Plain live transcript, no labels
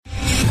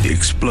the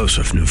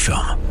explosive new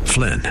film,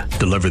 Flynn,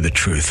 Deliver the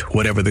Truth,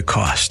 Whatever the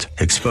Cost,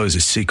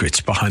 exposes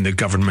secrets behind the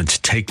government's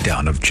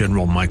takedown of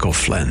General Michael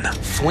Flynn.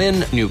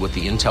 Flynn knew what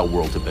the intel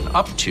world had been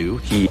up to.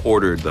 He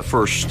ordered the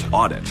first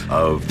audit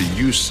of the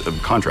use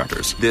of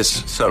contractors.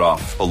 This set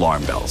off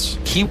alarm bells.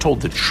 He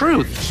told the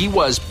truth. He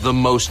was the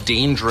most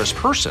dangerous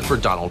person for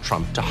Donald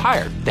Trump to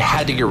hire. They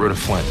had to get rid of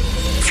Flynn.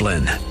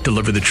 Flynn,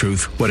 Deliver the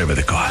Truth, Whatever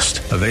the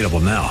Cost. Available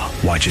now.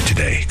 Watch it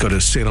today. Go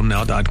to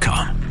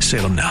salemnow.com.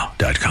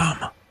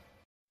 salemnow.com.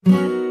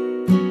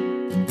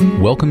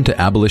 Welcome to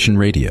Abolition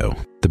Radio,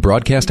 the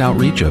broadcast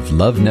outreach of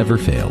Love Never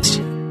Fails,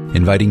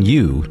 inviting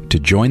you to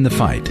join the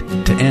fight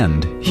to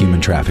end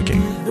human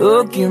trafficking.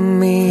 Oh, give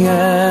me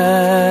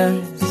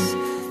eyes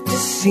to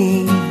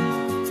see.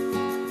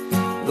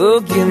 Oh,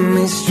 give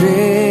me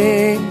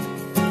strength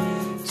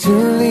to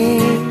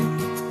lead.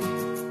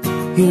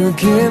 You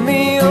give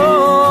me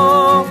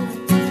all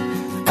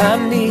I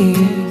need.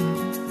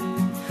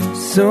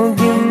 So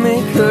give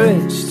me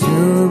courage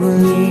to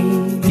believe.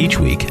 Each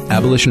week,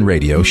 Abolition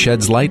Radio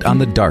sheds light on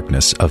the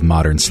darkness of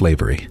modern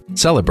slavery,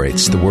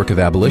 celebrates the work of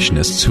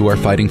abolitionists who are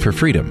fighting for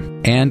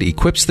freedom, and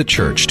equips the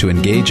church to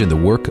engage in the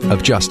work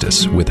of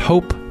justice with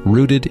hope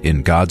rooted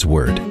in God's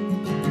Word.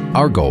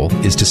 Our goal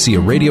is to see a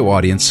radio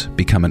audience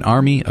become an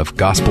army of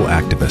gospel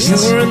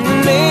activists. You're in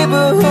the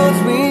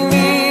neighborhoods we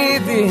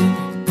live in.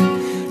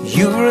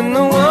 You're in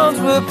the ones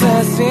we're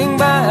passing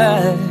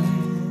by.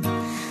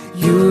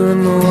 You're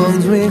in the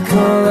ones we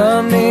call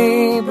our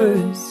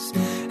neighbors.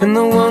 And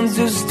the ones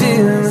who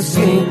still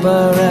escape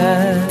our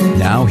eyes.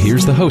 Now,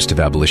 here's the host of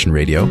Abolition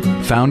Radio,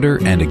 founder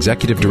and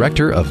executive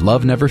director of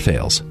Love Never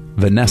Fails,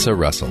 Vanessa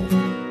Russell.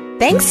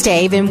 Thanks,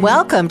 Dave, and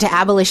welcome to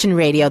Abolition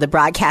Radio, the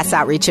broadcast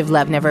outreach of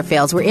Love Never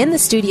Fails. We're in the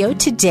studio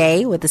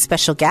today with a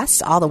special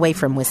guest all the way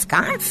from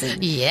Wisconsin.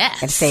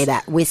 Yes. I say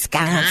that,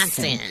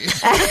 Wisconsin.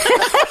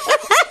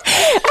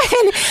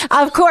 And,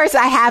 of course,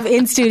 I have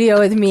in studio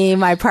with me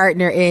my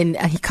partner in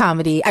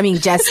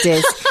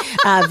justice,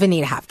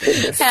 Vanita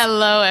Hopkins.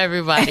 Hello,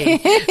 everybody.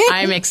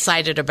 I'm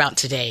excited about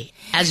today,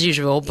 as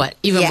usual, but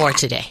even more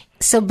today.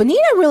 So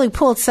Benita really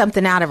pulled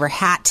something out of her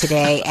hat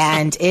today,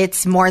 and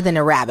it's more than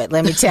a rabbit,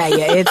 let me tell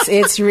you.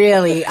 It's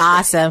really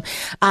awesome.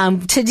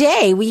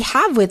 Today, we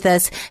have with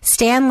us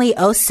Stanley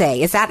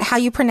Osei. Is that how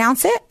you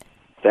pronounce it?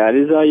 That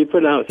is how you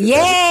pronounce it. Yay!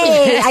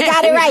 I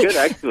got it right. Good,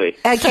 actually.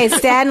 Okay,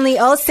 Stanley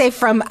Osei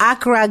from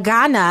Accra,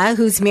 Ghana,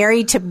 who's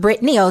married to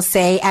Brittany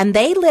Osei, and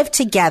they live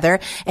together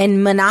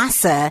in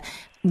Manassas,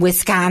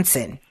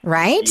 Wisconsin,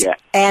 right? Yeah,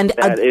 and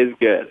that is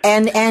good.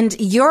 And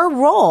your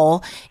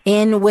role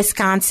in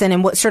Wisconsin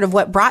and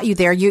what brought you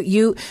there?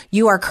 You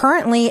are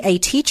currently a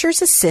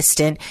teacher's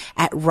assistant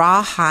at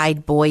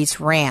Rawhide Boys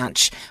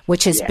Ranch,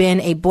 which has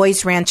been a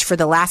boys ranch for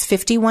the last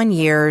 51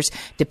 years,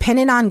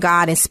 dependent on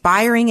God,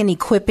 inspiring and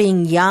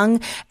equipping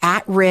young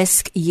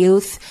at-risk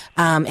youth,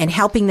 and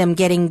helping them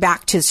getting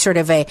back to sort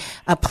of a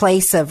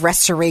place of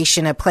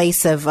restoration, a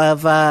place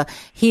of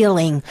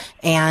healing,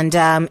 and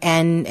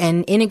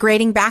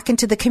integrating back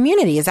into the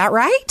community. Is that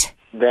right?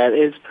 That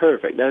is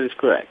perfect. That is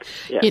correct.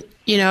 Yeah.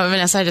 You know,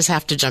 Vanessa, I just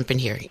have to jump in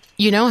here.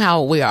 You know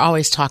how we are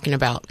always talking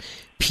about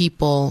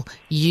people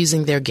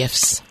using their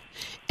gifts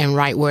and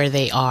right where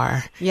they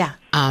are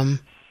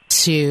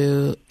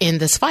to end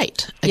this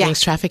fight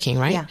against trafficking,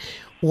 right? Yeah.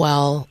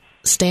 Well,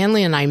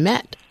 Stanley and I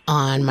met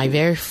on my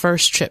very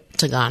first trip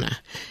to Ghana.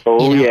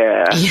 Oh,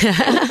 yeah.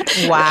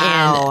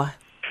 Wow. And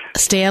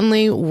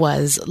Stanley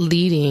was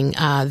leading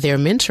their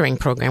mentoring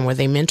program where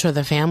they mentor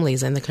the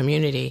families in the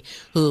community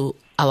who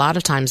a lot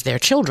of times their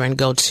children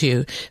go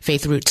to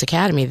Faith Roots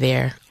Academy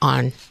there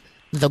on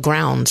the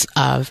grounds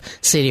of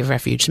City of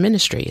Refuge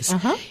Ministries.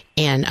 Uh-huh.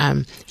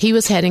 And he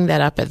was heading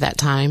that up at that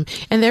time.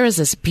 And there was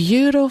this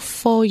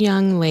beautiful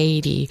young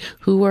lady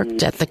who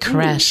worked at the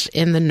creche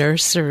in the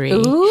nursery.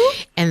 Ooh.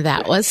 And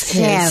that was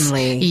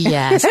Stanley.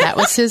 Yes, that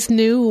was his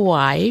new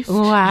wife,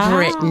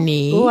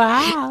 Brittany.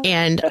 Wow.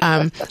 And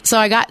so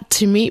I got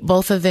to meet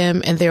both of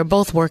them, and they're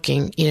both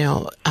working,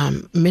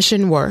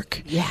 mission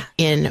work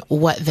in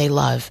what they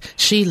love.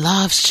 She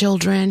loves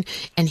children,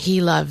 and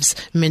he loves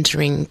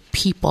mentoring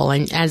people.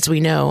 And as we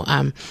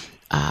know,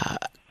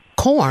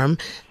 CORM,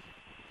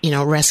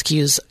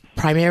 rescues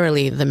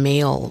primarily the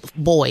male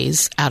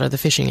boys out of the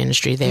fishing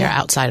industry there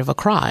outside of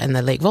Accra in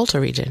the Lake Volta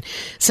region.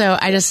 So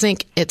I just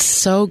think it's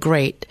so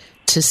great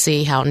to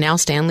see how now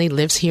Stanley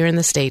lives here in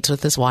the States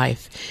with his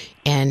wife,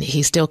 and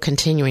he's still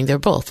continuing. They're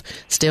both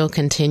still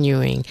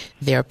continuing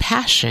their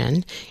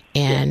passion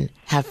and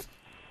have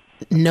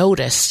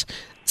noticed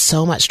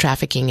so much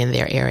trafficking in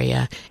their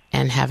area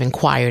and have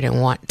inquired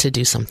and want to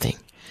do something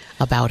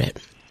about it.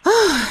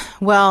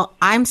 Well,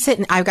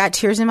 I've got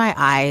tears in my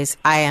eyes.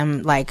 I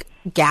am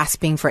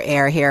gasping for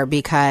air here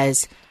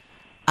because,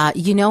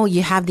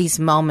 you have these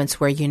moments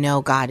where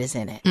God is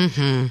in it.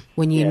 Mm-hmm.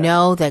 When you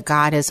know that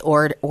God has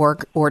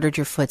ordered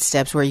your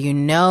footsteps, where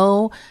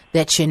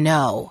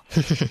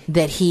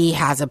that He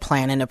has a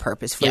plan and a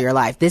purpose for your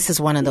life. This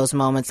is one of those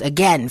moments,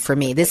 again, for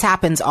me. This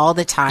happens all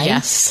the time.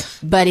 Yes.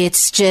 But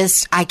it's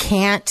just, I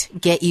can't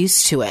get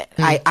used to it.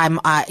 I'm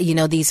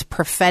these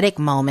prophetic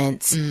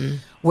moments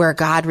where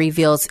God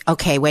reveals,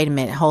 okay, wait a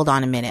minute, hold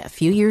on a minute. A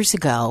few years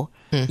ago,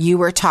 you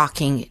were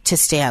talking to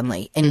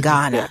Stanley in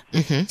Ghana,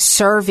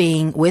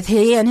 serving with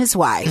he and his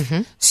wife,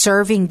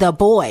 serving the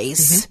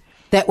boys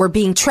that were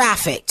being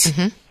trafficked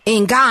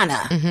in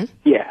Ghana.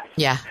 Yeah.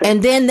 Yeah.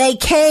 And then they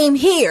came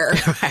here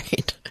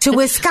Right. to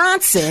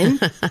Wisconsin,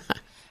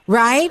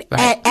 right?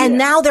 Right. And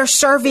now they're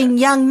serving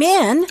young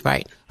men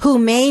Right. who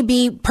may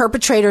be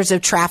perpetrators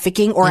of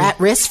trafficking or at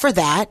risk for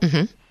that,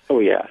 Oh,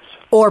 yes.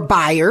 or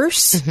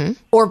buyers,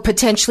 or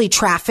potentially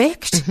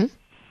trafficked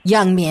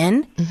young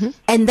men.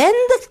 And then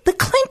the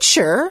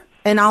clincher,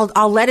 and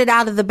I'll let it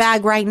out of the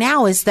bag right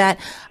now, is that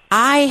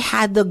I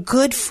had the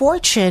good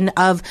fortune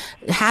of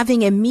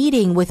having a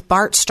meeting with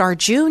Bart Starr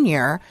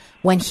Jr.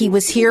 when he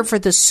was here for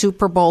the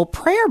Super Bowl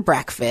prayer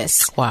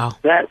breakfast. Wow.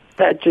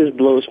 That just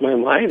blows my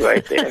mind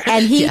right there.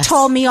 And he Yes.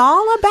 told me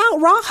all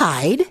about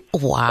Rawhide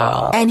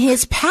Wow. and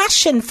his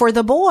passion for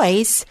the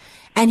boys.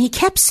 And he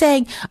kept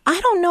saying, I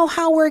don't know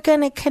how we're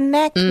going to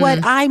connect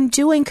what I'm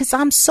doing because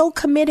I'm so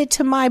committed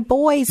to my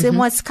boys in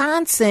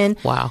Wisconsin.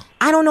 Wow.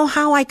 I don't know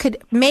how I could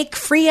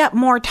free up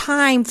more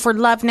time for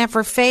Love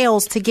Never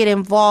Fails to get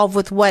involved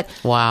with what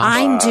Wow.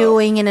 I'm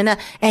doing. And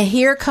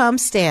here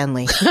comes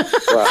Stanley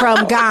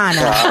from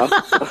Ghana.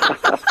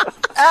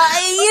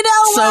 You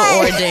know So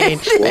what?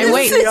 ordained. This And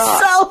wait, is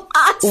so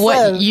awesome.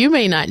 what you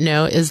may not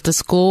know is the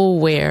school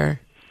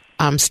where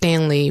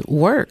Stanley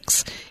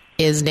works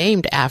is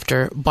named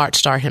after Bart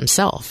Starr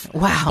himself.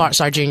 Wow. Bart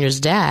Starr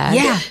Jr.'s dad.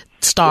 Yeah.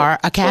 Star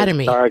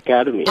Academy Star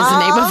Academy. is the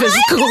name of his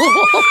school.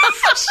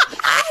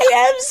 I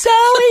am so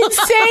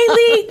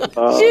insanely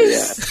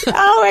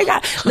oh my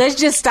God. Let's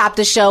just stop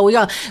the show.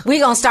 We're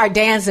gonna start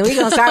dancing. We're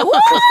gonna start, woo!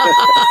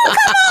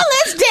 Come on,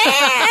 let's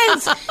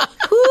dance.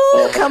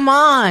 Woo, come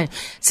on.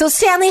 So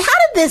Stanley, how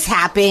did this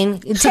happen?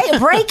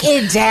 Break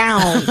it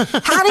down.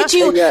 How did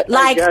you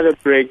I gotta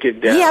break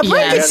it down. Yeah,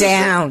 break Yes. it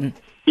down.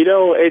 You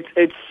know,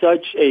 it's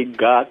such a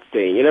God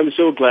thing, and I'm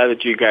so glad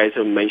that you guys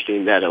are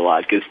mentioning that a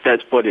lot because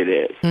that's what it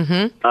is.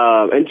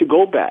 And to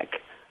go back,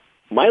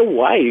 my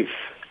wife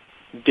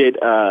did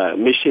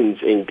missions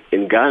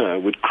in Ghana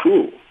with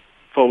Crew,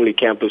 formerly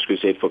Campus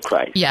Crusade for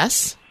Christ.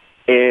 Yes.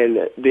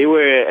 And they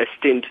were a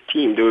stint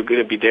team. They were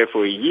going to be there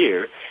for a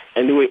year,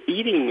 and they were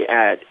eating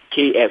at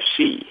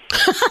KFC.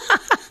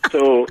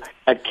 So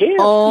at KFC,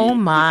 Oh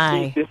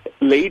my. this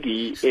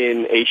lady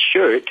in a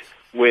shirt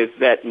with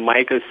that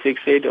Micah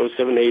 6:8 or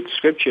 7:8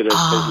 scripture that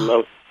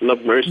says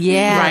love mercy.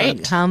 Yeah.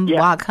 Right.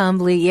 Walk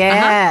humbly.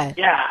 Yeah.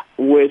 Yeah,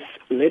 with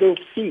little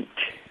feet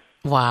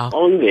Wow.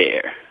 on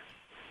there.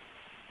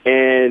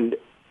 And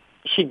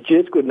she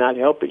just could not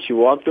help it. She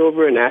walked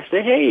over and asked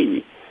her,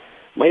 hey,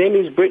 my name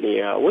is Brittany.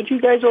 What do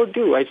you guys all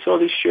do? I saw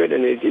this shirt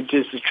and it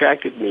just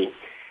attracted me.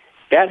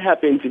 That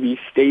happened to be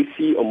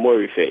Stacy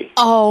Omorife,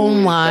 Oh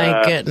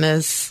my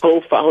goodness.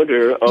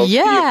 co-founder of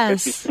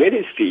Yes. PFS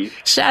Ministries.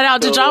 Shout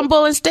out to John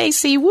Bull and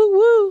Stacy. Woo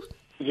woo.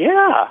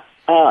 Yeah.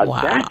 Wow.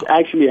 That's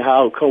actually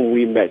how come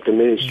we met the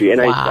ministry.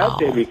 And I Wow. stopped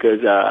there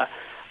because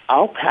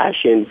our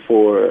passion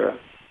for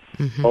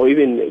or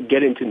even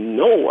getting to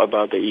know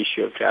about the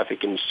issue of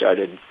trafficking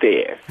started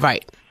there.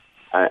 Right.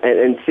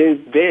 And since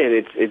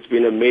then, it's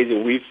been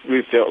amazing. We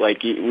felt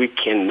like we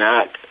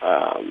cannot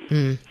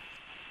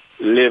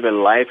live a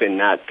life and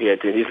not pay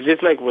attention. It's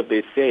just like what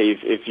they say: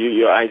 if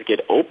your eyes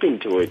get open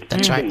to it, you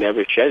can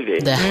never shut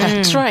it.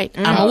 That's right.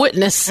 I'm a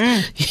witness.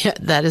 Yeah,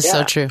 that is so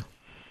Yeah. true.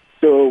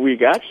 So we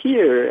got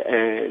here,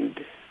 and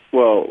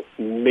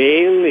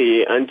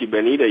mainly Auntie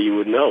Benita, you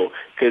would know,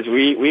 because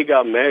we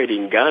got married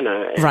in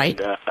Ghana, and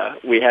Right.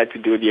 We had to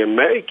do the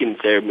American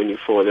ceremony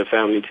for the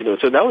family to know.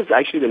 So that was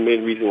actually the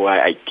main reason why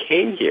I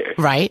came here.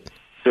 Right.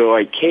 So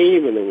I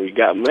came, and then we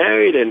got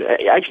married, and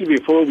actually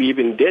before we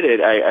even did it,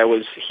 I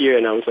was here,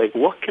 and I was like,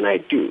 what can I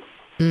do?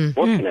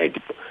 What can I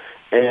do?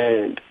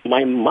 And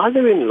my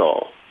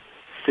mother-in-law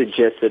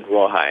suggested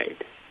Rawhide.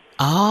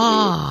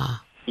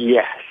 Ah.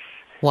 Yes.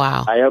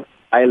 Wow.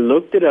 I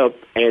looked it up,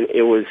 and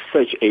it was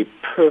such a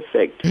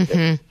perfect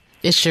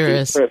It sure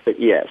is. Perfect.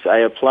 Yes, I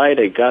applied.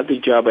 I got the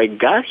job. I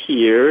got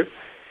here,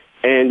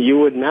 and you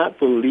would not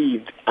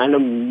believe an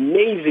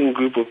amazing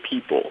group of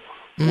people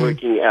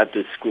working at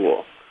the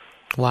school.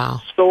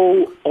 Wow.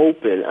 So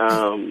open.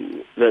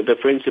 The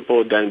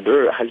principal, Dan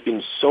Burr, has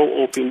been so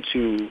open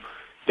to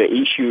the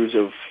issues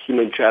of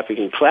human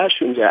trafficking.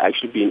 Classrooms are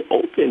actually being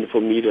open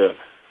for me to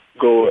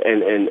go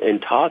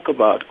and talk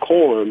about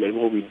CORM and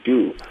what we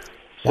do.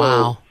 So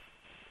Wow.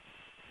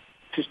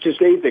 to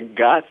say the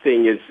God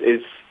thing is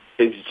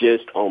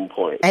just on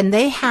point. And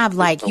they have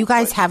you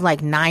guys have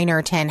 9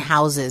 or 10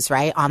 houses,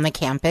 right, on the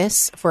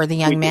campus for the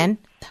young men?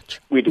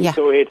 We do. Yeah.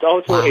 So it's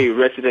also a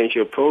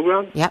residential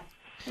program. Yep.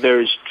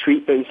 There's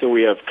treatment, so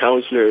we have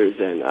counselors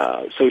and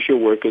social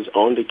workers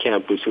on the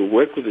campus who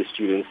work with the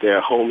students. There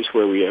are homes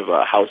where we have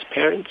house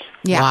parents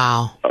Yeah.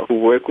 Wow. who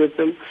work with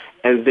them,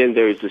 and then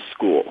there is the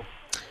school.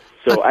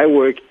 So I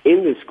work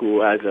in the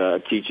school as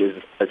a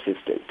teacher's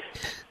assistant.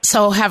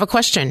 So I have a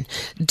question.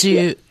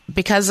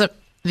 Because of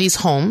these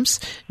homes,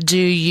 do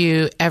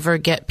you ever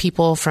get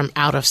people from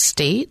out of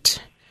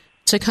state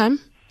to come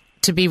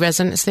to be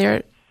residents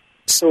there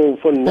So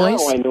for now,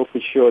 boys? I know for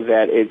sure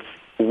that it's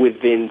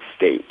within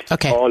state.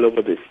 Okay. All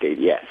over the state,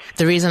 yes.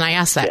 The reason I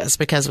asked that is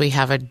because we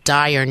have a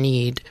dire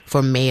need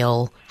for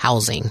male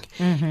housing.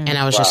 And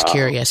I was just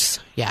curious.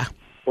 Yeah.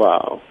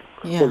 Wow.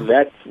 Yeah.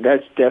 Well,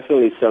 that's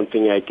definitely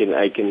something I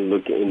can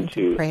look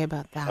into. Pray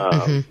about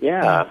that.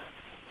 Yeah.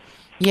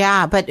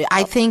 Yeah, but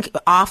I think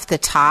off the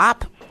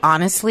top,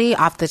 honestly,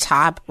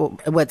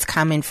 what's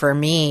coming for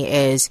me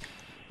is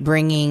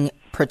bringing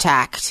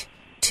Protect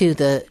to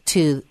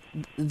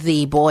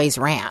the boys'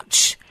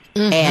 ranch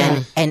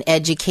and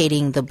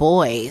educating the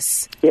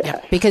boys.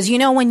 Yeah. Because,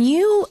 when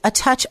you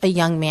touch a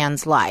young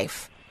man's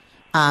life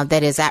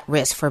that is at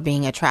risk for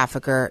being a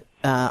trafficker,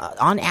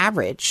 on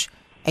average,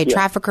 a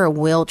trafficker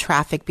will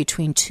traffic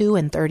between 2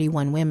 and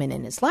 31 women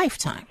in his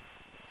lifetime.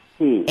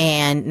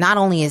 And not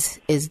only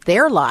is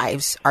their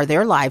lives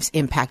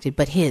impacted,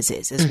 but his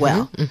is as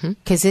well,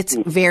 because it's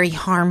very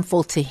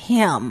harmful to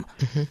him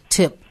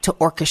to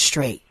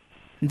orchestrate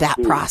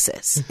that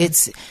process.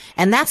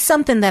 And that's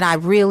something that I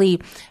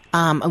really,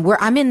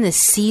 I'm in this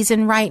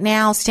season right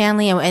now,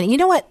 Stanley, and you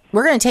know what?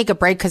 We're going to take a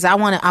break because I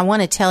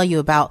want to tell you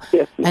about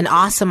an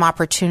awesome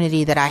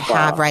opportunity that I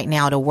have right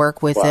now to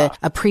work with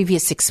a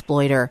previous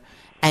exploiter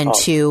and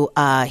to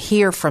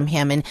hear from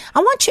him. And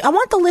I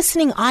want the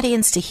listening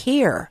audience to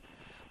hear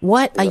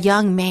what a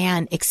young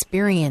man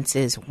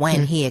experiences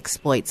when he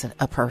exploits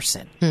a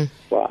person.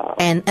 Wow.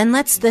 And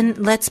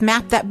let's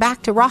map that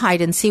back to Rawhide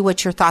and see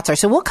what your thoughts are.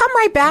 So we'll come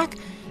right back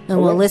and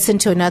we'll listen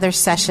to another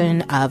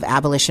session of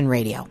Abolition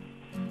Radio.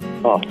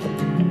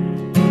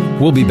 Awesome.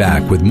 We'll be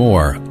back with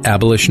more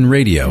Abolition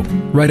Radio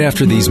right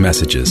after these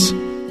messages.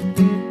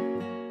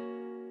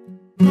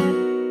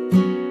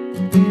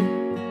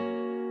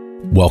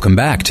 Welcome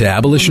back to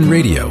Abolition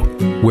Radio,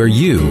 where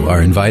you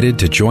are invited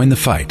to join the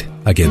fight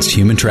against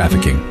human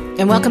trafficking.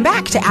 And welcome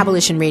back to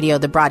Abolition Radio,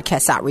 the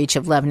broadcast outreach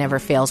of Love Never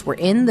Fails. We're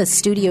in the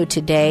studio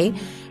today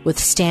with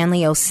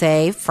Stanley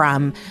Osei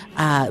from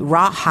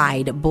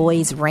Rawhide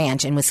Boys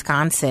Ranch in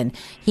Wisconsin.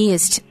 He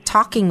is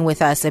talking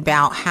with us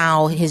about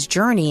how his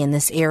journey in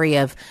this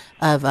area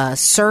of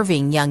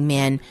serving young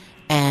men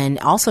and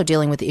also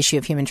dealing with the issue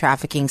of human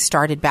trafficking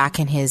started back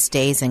in his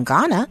days in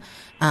Ghana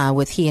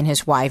with he and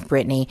his wife,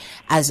 Brittany,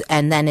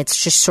 and then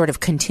it's just sort of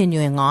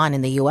continuing on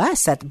in the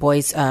U.S. at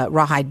the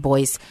Rawhide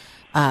Boys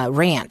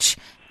Ranch.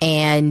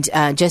 And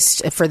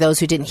just for those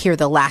who didn't hear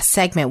the last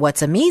segment,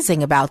 what's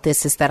amazing about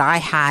this is that I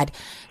had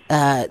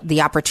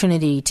the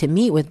opportunity to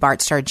meet with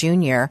Bart Starr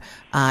Jr.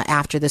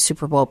 After the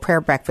Super Bowl prayer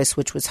breakfast,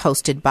 which was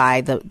hosted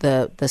by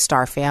the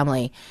Starr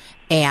family.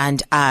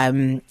 And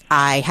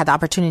I had the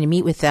opportunity to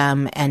meet with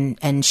them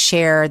and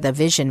share the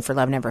vision for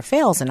Love Never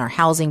Fails in our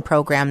housing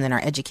program and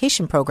our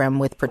education program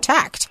with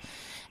Protect.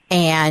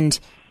 And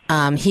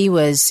he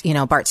was,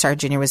 Bart Starr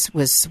Jr.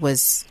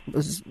 was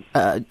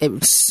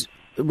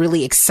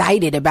really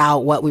excited about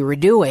what we were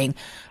doing.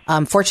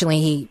 Fortunately,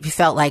 he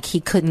felt like he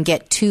couldn't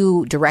get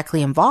too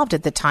directly involved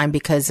at the time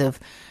because of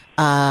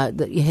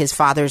his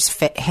father's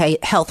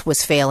health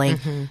was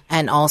failing,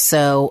 and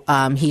also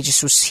he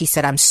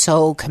said, "I'm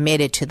so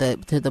committed to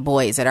the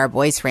boys at our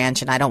boys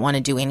ranch, and I don't want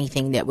to do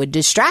anything that would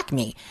distract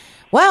me."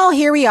 Well,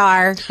 here we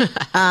are,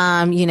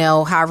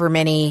 however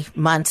many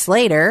months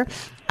later.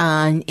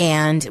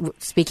 And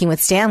speaking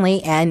with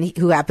Stanley, and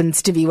who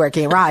happens to be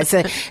working at Rawhide.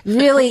 So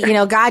really,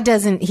 God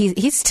doesn't,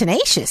 he's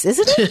tenacious,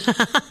 isn't he?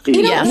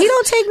 He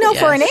don't take no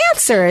for an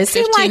answer. It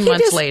seemed like 15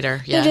 months later,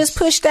 he just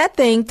pushed that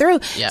thing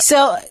through. Yep.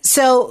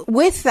 So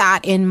with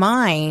that in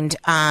mind,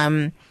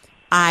 I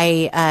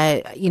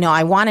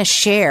want to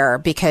share,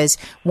 because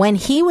when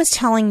he was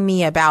telling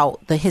me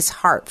about his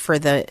heart for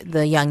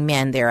the young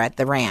men there at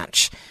the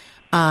ranch,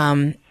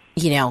 my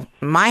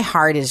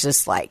heart is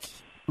just like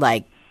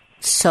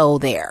so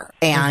there.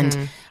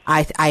 And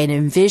I had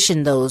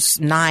envisioned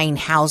those 9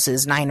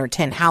 or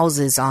 10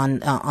 houses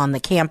on the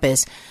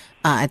campus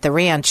at the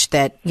ranch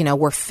that,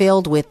 were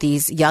filled with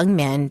these young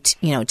men,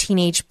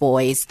 teenage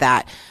boys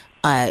that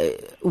I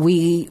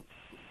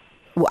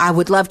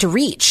would love to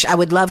reach. I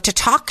would love to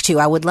talk to.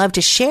 I would love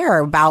to share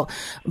about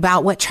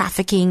what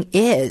trafficking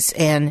is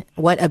and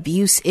what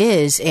abuse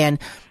is and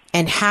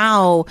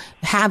how,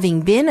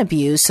 having been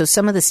abused. So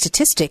some of the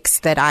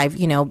statistics that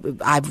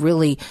I've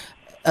really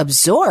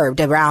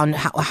absorbed around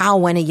how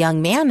when a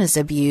young man is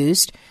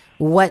abused,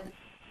 what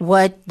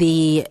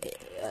the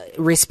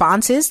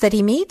response is that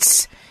he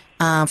meets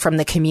from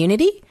the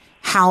community,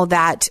 how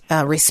that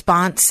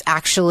response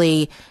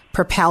actually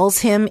propels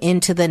him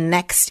into the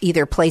next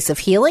either place of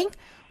healing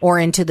or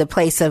into the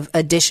place of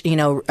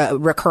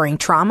recurring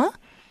trauma,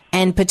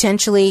 and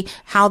potentially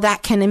how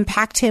that can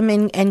impact him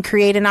and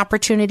create an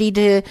opportunity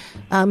to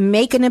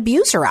make an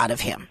abuser out of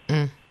him.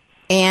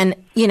 And,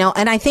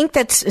 and I think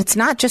it's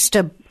not just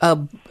a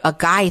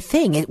guy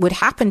thing. It would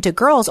happen to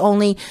girls,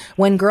 only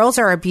when girls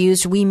are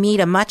abused, we meet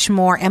a much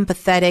more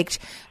empathetic,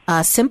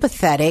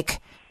 sympathetic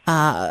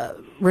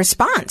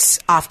response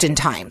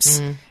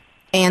oftentimes.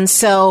 And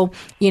so,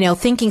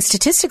 thinking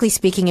statistically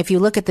speaking, if you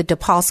look at the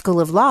DePaul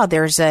School of Law,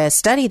 there's a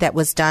study that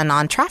was done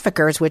on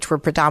traffickers, which were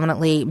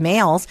predominantly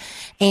males,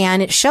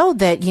 and it showed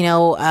that,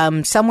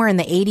 somewhere in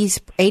the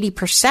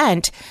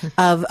 80%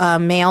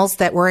 of males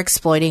that were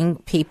exploiting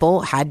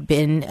people had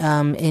been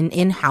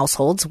in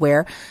households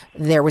where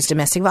there was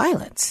domestic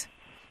violence.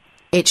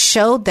 It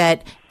showed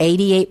that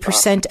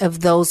 88% of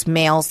those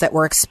males that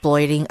were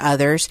exploiting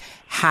others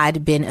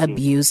had been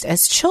abused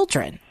as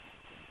children.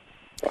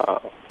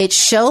 Wow. It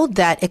showed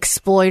that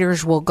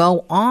exploiters will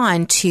go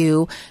on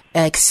to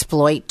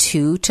exploit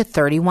 2 to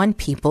 31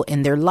 people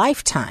in their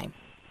lifetime.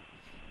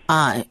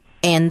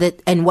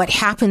 And what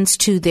happens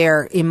to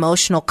their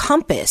emotional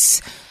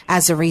compass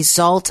as a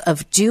result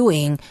of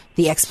doing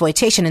the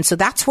exploitation. And so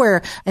that's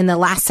where in the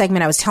last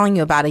segment I was telling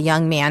you about a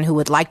young man who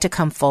would like to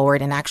come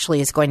forward and actually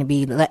is going to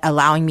be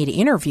allowing me to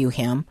interview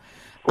him.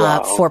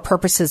 For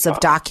purposes of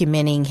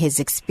documenting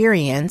his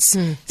experience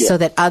so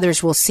that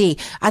others will see.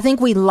 I think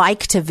we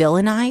like to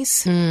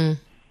villainize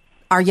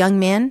our young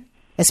men,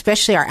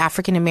 especially our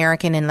African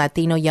American and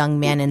Latino young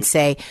men, and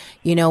say,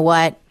 you know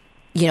what,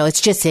 it's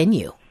just in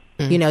you.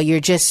 You're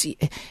just,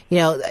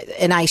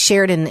 and I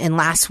shared in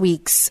last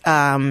week's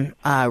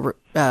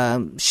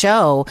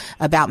show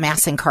about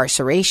mass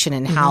incarceration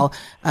and how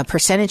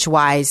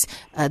percentage-wise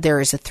there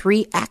is a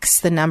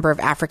 3x the number of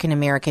African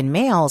American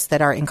males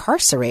that are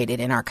incarcerated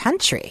in our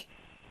country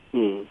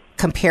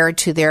compared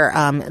to their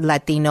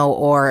Latino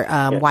or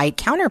white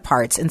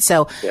counterparts. And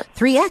so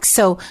 3x.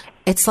 So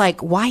it's like,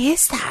 why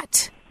is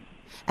that?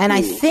 And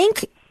I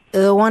think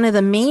one of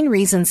the main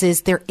reasons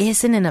is there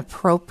isn't an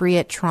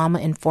appropriate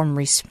trauma-informed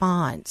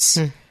response.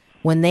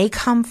 When they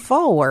come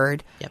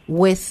forward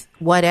with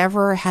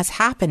whatever has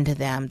happened to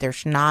them,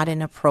 there's not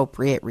an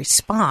appropriate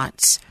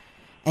response.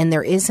 And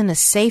there isn't a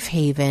safe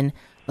haven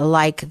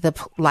like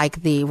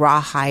the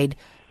Rawhide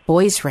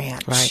Boys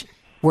Ranch,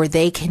 where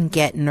they can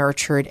get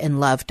nurtured and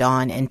loved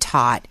on and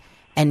taught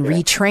and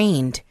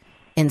retrained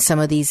in some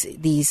of these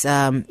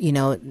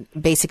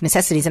basic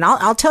necessities. And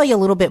I'll tell you a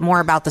little bit more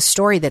about the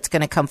story that's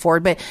going to come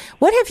forward. But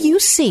what have you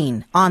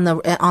seen on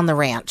the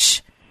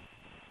ranch,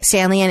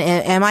 Stanley? And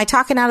am I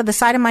talking out of the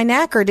side of my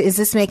neck, or is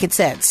this making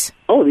sense?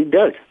 Oh, it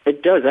does.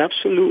 It does.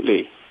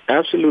 Absolutely.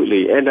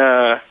 Absolutely. And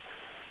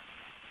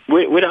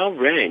with our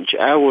ranch,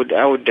 I would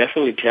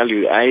definitely tell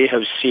you I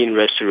have seen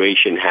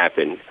restoration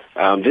happen.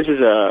 This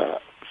is a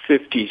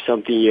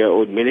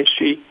 50-something-year-old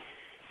ministry,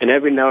 and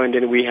every now and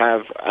then we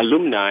have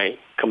alumni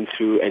come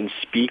through and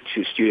speak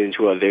to students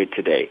who are there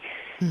today.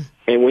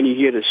 And when you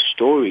hear the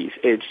stories,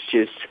 it's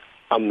just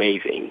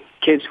amazing.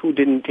 Kids who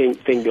didn't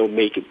think they'll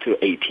make it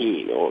to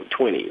 18 or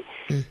 20.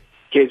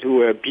 Kids who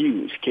were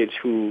abused, kids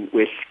who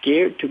were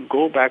scared to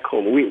go back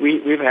home.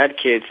 We've had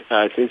kids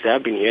since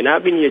I've been here, and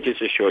I've been here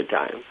just a short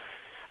time.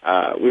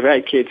 We've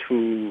had kids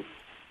who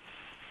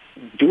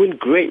doing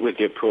great with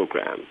their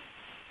program,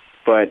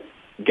 but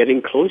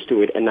getting close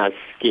to it and not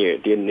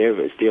scared. They're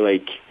nervous. They're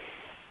like,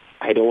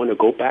 I don't want to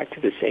go back to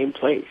the same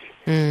place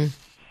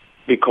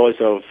because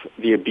of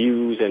the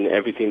abuse and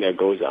everything that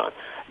goes on.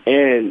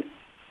 And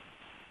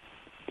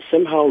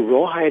somehow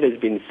Rawhide has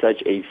been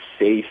such a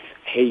safe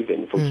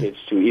haven for kids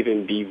to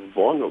even be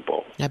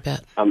vulnerable. I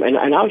bet.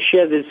 And I'll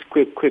share this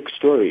quick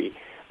story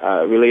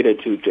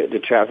related to the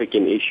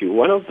trafficking issue.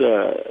 One of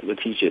the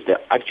teachers, the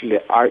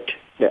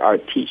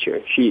art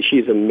teacher,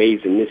 she's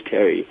amazing, Miss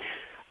Terry.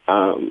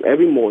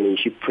 Every morning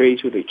she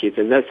prays with the kids,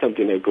 and that's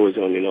something that goes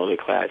on in all the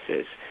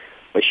classes.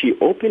 But she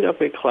opened up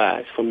a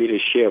class for me to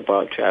share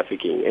about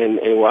trafficking.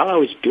 And while I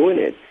was doing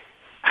it,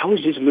 I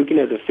was just looking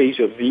at the face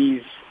of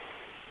these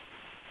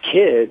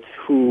kids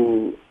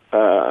who,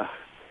 I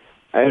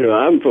don't know,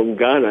 I'm from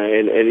Ghana,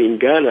 and in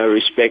Ghana,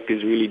 respect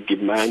is really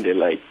demanded.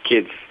 Like,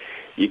 kids,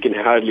 you can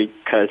hardly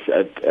cuss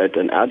at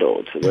an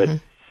adult. But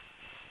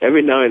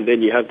every now and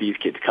then you have these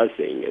kids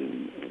cussing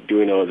and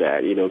doing all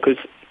that,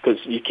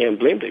 because you can't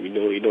blame them,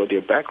 you know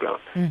their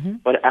background.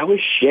 But I was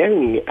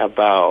sharing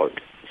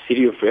about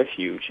City of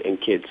Refuge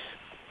and kids,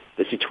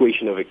 the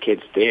situation of the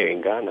kids there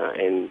in Ghana,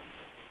 and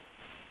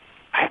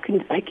I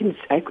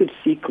could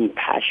see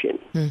compassion.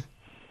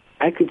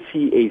 I could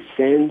see a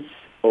sense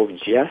of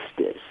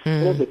justice.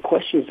 One of the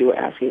questions they were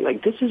asking,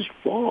 like, this is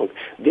wrong.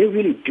 They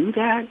really do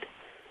that?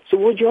 So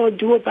what y'all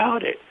do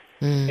about it?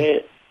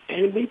 And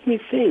it made me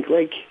think,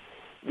 like,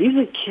 these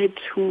are kids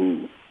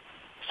who,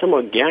 some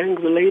are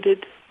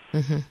gang-related,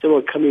 some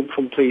are coming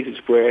from places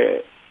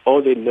where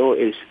all they know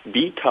is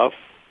be tough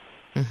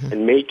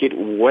and make it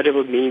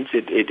whatever means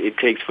it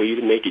takes for you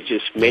to make it,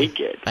 just make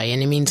it. By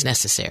any means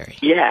necessary.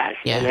 Yes.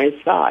 Yeah. And I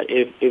thought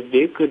if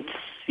they could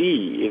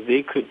see, if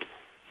they could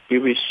be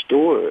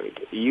restored,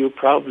 you're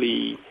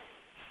probably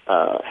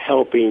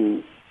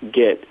helping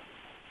get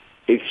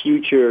a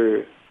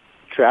future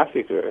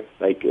trafficker.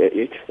 Like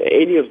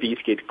any of these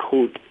kids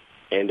could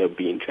end up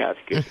being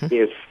traffickers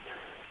if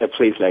a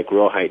place like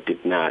Rawhide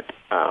did not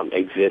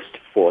exist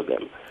for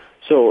them.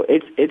 So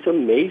it's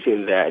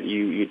amazing that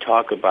you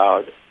talk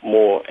about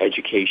more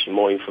education,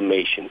 more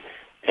information,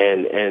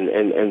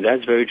 and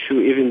that's very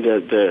true. Even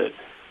the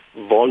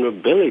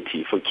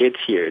vulnerability for kids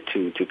here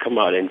to come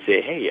out and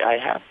say, hey, I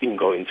have been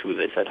going through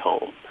this at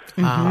home.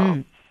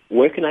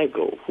 Where can I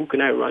go? Who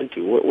can I run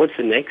to? What's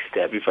the next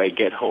step if I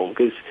get home?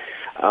 Because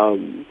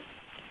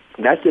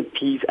that's a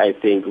piece I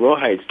think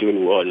Rawhide's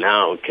doing well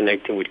now,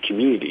 connecting with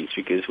communities,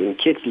 because when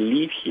kids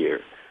leave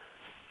here,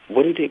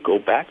 what do they go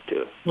back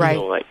to? Right. You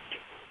know, like,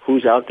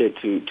 who's out there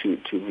to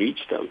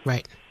reach them?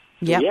 Right.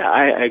 Yep. Yeah,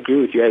 I agree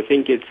with you. I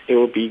think it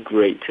will be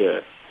great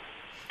to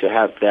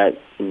have that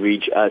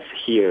reach us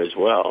here as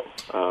well,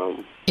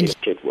 in a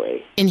kid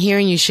way. In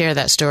hearing you share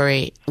that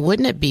story,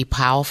 wouldn't it be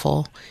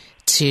powerful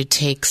to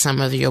take some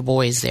of your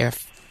boys there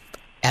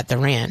at the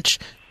ranch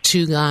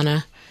to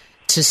Ghana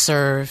to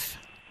serve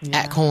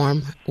at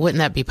Quorum? Wouldn't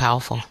that be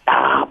powerful?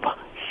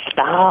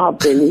 Stop,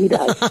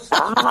 Benita,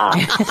 stop.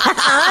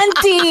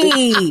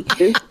 Auntie,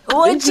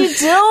 what you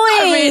doing?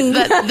 I mean,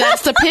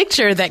 that's the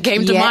picture that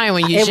came to mind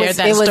when you shared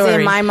that story. It was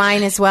in my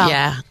mind as well.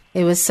 Yeah.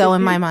 It was so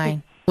in my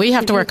mind. We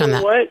have to work on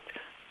that. What?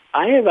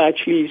 I have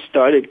actually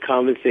started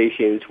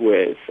conversations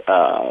with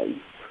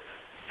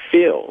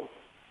Phil.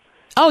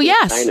 Oh,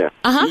 yes. China.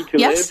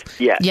 Yes.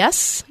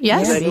 Yes.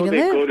 Yes. I know they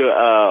go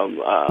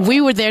to, we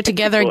were there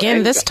together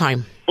again this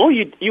time. Oh,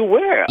 you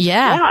were?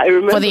 Yeah. I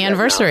remember for the that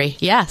anniversary. now.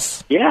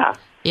 Yes. Yeah.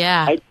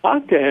 Yeah. I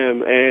talked to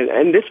him,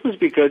 and this was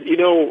because,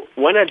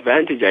 one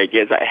advantage I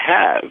guess I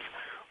have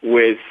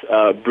with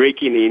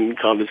breaking in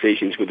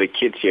conversations with the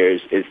kids here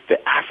is the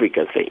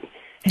Africa thing.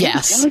 Hey,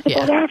 yes. tell us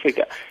about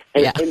Africa.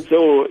 And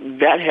so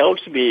that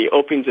helps me,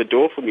 opens the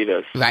door for me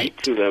to speak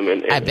to them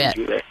and I bet.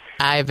 do that.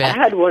 I bet. I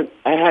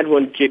had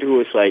one kid who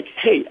was like,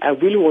 "Hey, I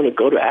really want to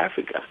go to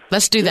Africa.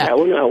 Let's do that."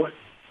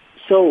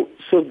 So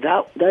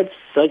that's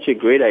such a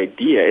great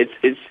idea.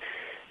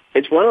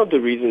 It's one of the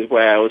reasons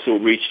why I also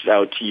reached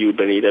out to you,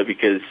 Benita,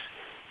 because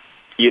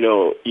you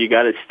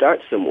got to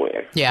start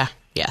somewhere. Yeah.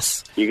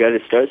 Yes. You got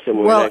to start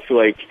somewhere. Well, and I feel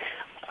like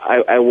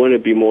I want to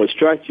be more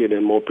structured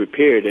and more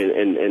prepared,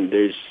 and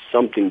there's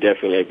something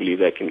definitely I believe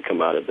that can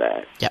come out of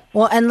that. Yeah.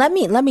 Well, and let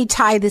me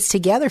tie this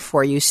together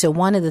for you. So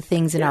one of the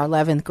things in our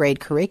 11th grade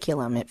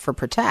curriculum for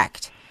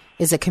Protect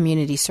is a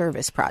community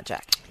service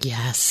project.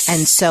 Yes.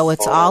 And so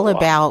it's all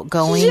about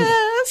going.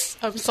 Yes.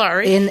 I'm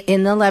sorry.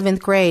 In the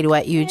 11th grade,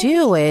 what you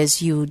do is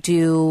you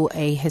do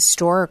a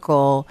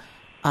historical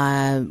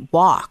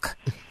walk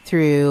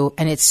through,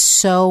 and it's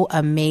so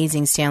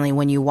amazing, Stanley,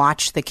 when you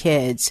watch the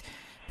kids.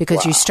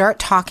 Because you start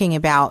talking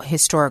about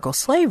historical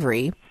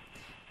slavery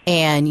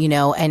and,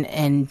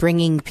 and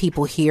bringing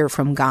people here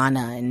from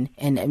Ghana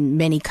and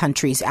many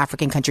countries,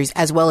 African countries,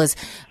 as well as,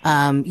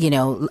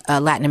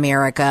 Latin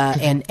America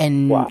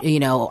and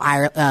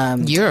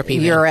Ireland,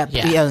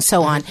 Europe,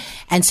 so on.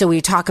 And so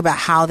we talk about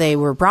how they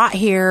were brought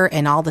here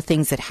and all the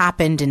things that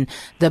happened and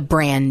the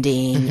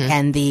branding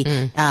and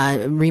the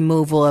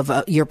removal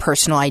of your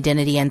personal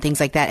identity and things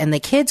like that. And the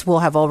kids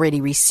will have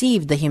already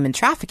received the human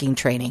trafficking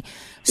training.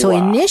 So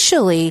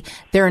initially,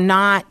 they're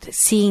not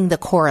seeing the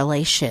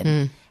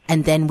correlation.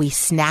 And then we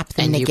snap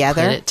them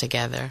together. Put it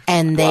together.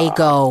 And they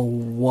go,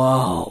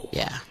 whoa.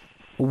 Yeah.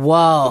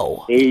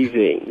 Whoa.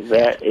 Amazing.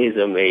 That is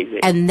amazing.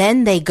 And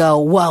then they go,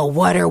 whoa,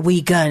 what are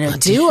we going to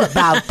do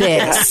about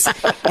this?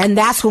 And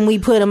that's when we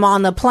put them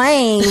on the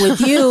plane with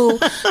you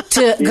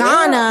to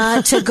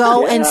Ghana to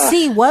go and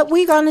see what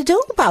we're going to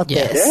do about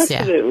this.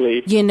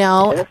 Definitely.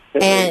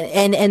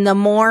 And the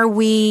more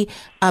we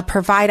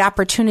provide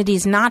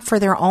opportunities not for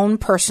their own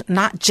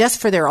not just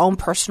for their own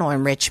personal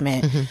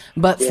enrichment,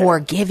 but for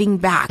giving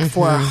back,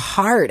 for a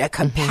heart, a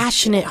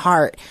compassionate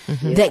heart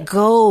that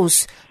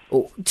goes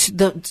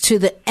to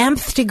the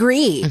nth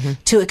degree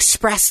to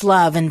express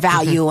love and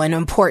value and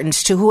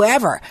importance to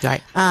whoever.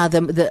 Right.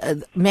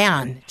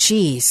 Man,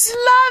 geez.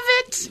 Love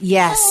it.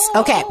 Yes.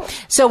 Okay.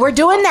 So we're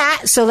doing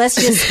that. So let's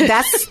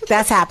just,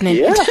 that's happening.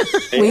 Yeah.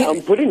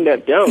 I'm putting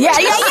that down. Yeah,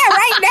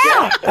 right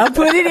now. I'm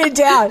putting it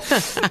down.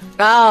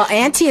 Oh,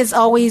 Auntie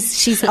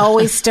she's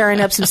always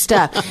stirring up some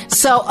stuff.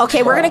 So,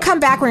 okay, we're going to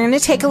come back. We're going to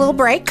take a little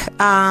break.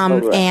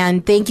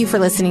 And thank you for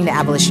listening to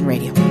Abolition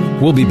Radio.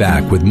 We'll be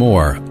back with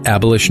more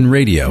Abolition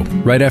Radio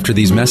right after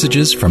these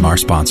messages from our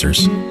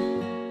sponsors.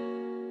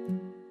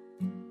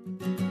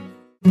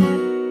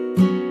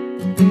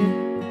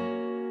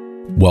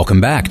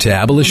 Welcome back to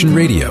Abolition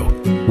Radio,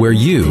 where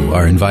you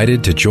are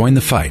invited to join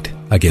the fight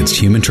against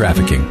human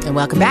trafficking. And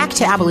welcome back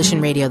to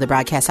Abolition Radio, the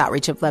broadcast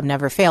outreach of Love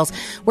Never Fails.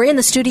 We're in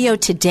the studio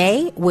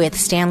today with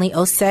Stanley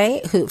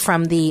Osei, who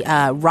from the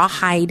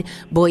Rawhide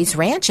Boys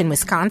Ranch in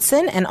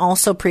Wisconsin, and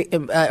also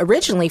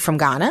originally from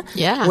Ghana,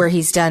 where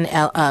he's done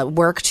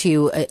work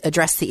to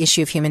address the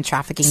issue of human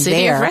trafficking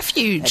City of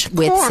Refuge.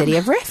 With Quorum. City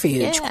of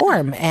Refuge,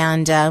 Quorum.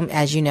 And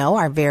as you know,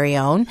 our very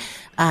own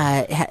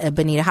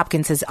Benita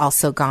Hopkins has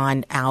also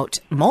gone out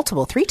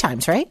 3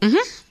 times, right?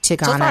 To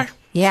Ghana. So far.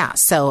 Yeah.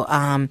 So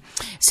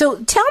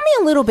tell me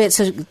a little bit.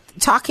 So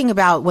talking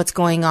about what's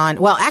going on.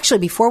 Well, actually,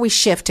 before we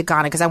shift to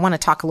Ghana, because I want to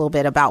talk a little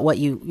bit about what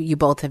you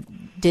both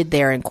did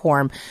there in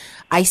Quorum.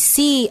 I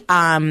see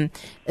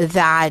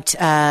that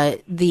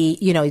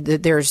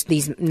there's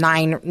these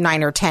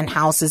 9 or 10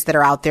 houses that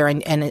are out there,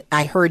 and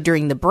I heard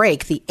during the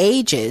break the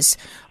ages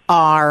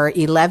are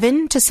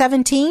 11 to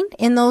 17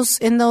 in those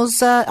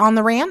on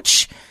the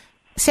ranch,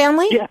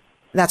 Stanley? Yeah.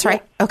 That's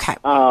right. Okay.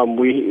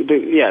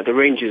 The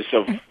ranges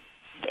of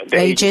the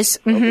ages.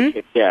 of the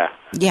kids,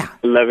 yeah.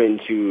 11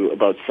 to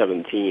about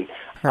 17.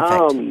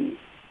 Perfect.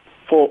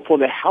 For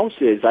the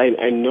houses,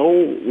 I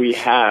know we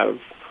have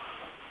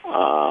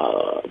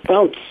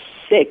about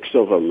 6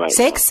 of them right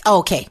 6? now.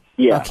 Okay.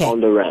 Yeah, okay.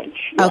 on the ranch.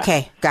 Yeah.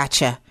 Okay,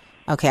 gotcha.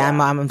 Okay,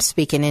 I'm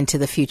speaking into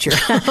the future.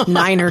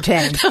 9 or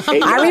 10.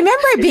 I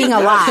remember it being a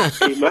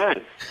lot.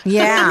 Amen.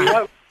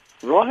 Yeah.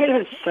 Rawhide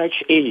has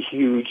such a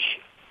huge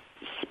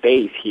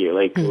space here,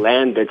 like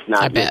land that's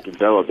not yet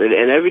developed.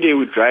 And every day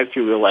we drive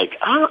through, we're like,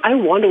 I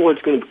wonder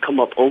what's going to come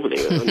up over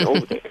there and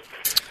over there.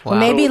 Wow. Well,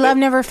 maybe Love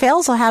Never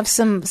Fails will have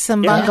some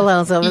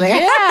bungalows over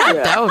there. Yeah,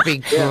 that would be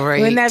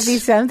great. Wouldn't that be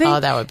something? Oh,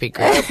 that would be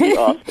great. That'd be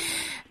awesome.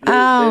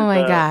 Oh,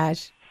 my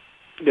gosh.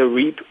 The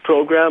REAP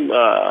program,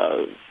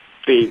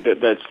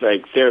 that's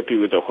like therapy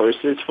with the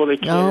horses for the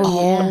kids.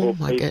 Oh,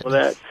 my goodness. For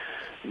that.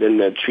 Then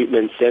the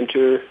treatment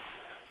center.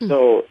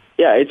 So,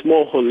 yeah, it's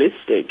more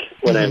holistic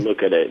when I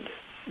look at it.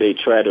 They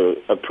try to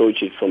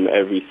approach it from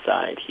every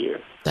side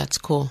here. That's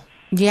cool.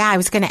 Yeah, I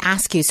was going to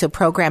ask you, so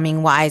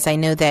programming-wise, I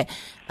know that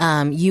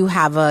you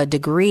have a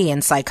degree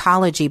in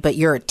psychology, but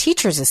you're a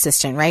teacher's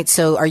assistant, right?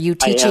 So are you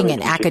teaching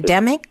an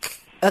academic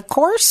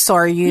course,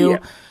 or are you... Yeah.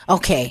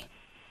 Okay.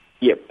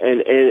 Yep,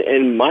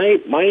 and my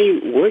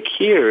work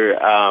here,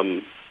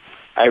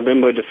 I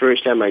remember the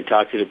first time I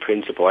talked to the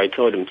principal, I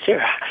told him,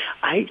 "Sir,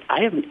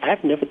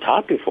 I've never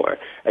taught before,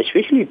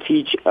 especially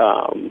teach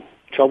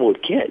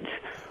troubled kids.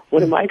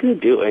 What am I going to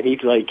do?" And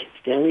he's like,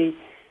 "Stanley,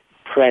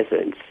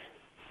 presence.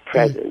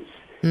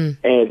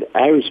 And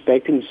I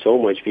respect him so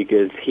much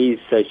because he's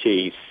such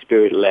a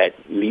spirit-led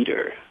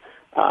leader.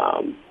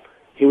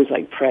 He was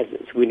like,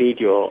 presence. We need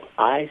your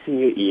eyes and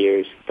your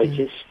ears, but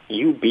just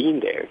you being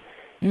there.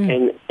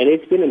 And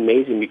it's been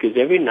amazing because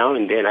every now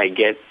and then I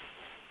get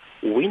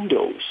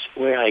windows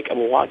where like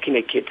I'm walking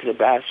a kid to the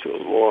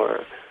bathroom,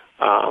 or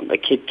a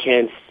kid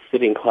can't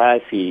sit in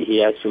class.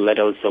 He has to let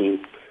out some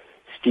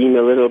steam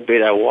a little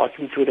bit. I walk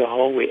him through the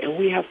hallway, and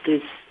we have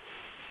this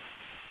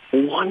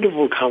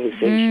wonderful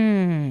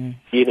conversation,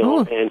 you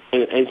know.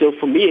 And so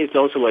for me, it's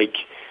also like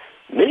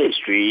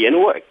ministry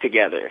and work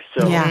together.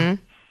 So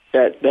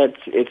that's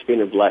it's been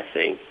a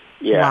blessing.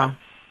 Yeah.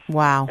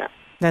 Wow. Yeah.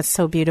 That's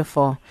so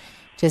beautiful.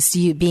 Just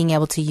you being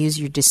able to use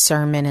your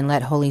discernment and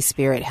let Holy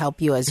Spirit help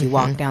you as you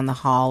walk down the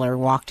hall or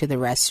walk to the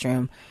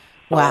restroom.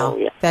 Wow.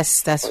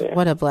 That's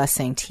what a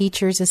blessing.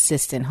 Teacher's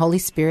assistant, Holy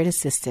Spirit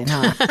assistant,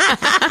 huh?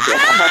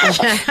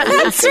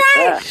 That's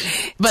right.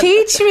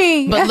 Teach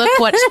me. But look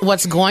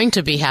what's going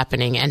to be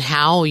happening and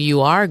how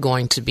you are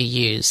going to be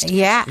used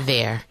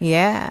there.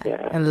 Yeah.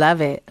 I love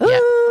it.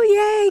 Ooh,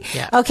 yay.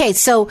 Yeah. Okay,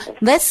 so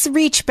let's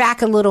reach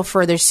back a little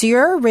further. So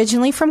you're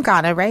originally from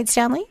Ghana, right,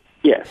 Stanley?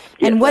 Yes.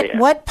 And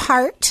what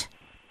part?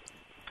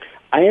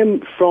 I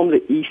am from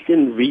the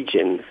eastern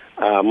region.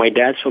 My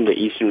dad's from the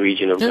eastern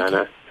region of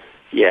Ghana.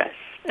 Yes.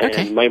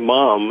 And my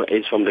mom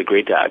is from the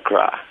Greater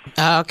Accra.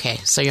 Okay,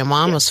 so your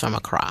mom was from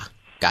Accra.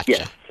 Gotcha.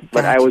 Yes,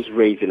 but I was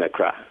raised in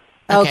Accra.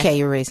 Okay,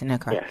 you were raised in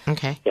Accra. Yes.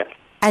 Okay. Yes.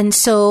 And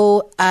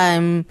so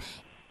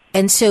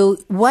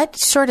what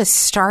sort of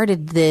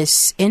started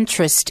this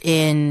interest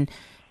in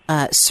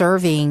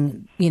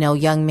serving,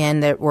 young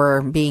men that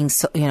were being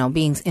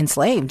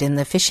enslaved in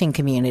the fishing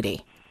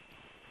community?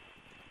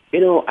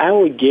 I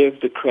would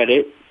give the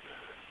credit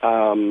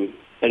and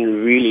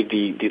really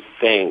the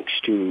thanks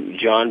to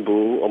John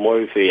Boo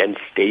Omorife and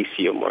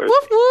Stacy Omorife.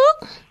 Whoop,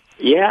 whoop.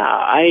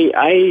 Yeah,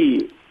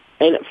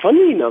 and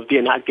funnily enough,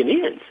 they're not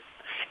Ghanaians.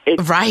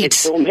 It's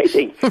so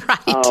amazing.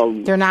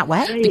 Right. They're not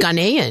what?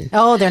 Ghanaian.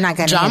 Oh, they're not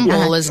Ghanaian. John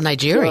Bull is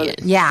Nigerian.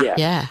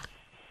 Yeah.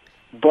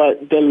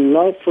 But the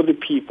love for the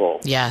people.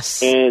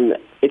 Yes. And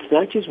it's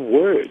not just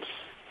words.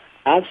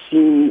 I've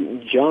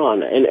seen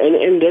John, and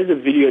there's a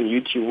video on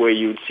YouTube where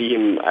you'd see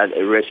him at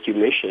a rescue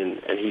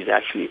mission, and he's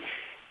actually,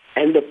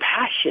 and the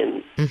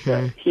passion,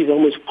 he's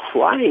almost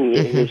crying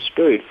in his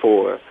spirit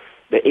for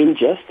the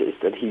injustice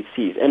that he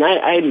sees. And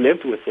I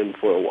lived with him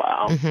for a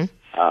while,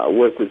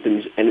 worked with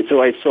him, and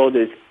so I saw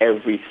this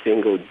every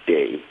single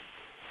day.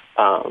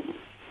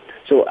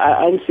 So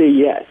I would say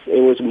yes, it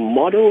was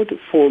modeled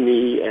for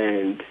me,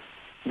 and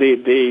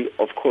they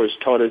of course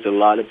taught us a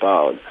lot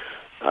about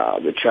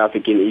the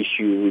trafficking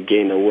issue. We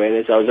gained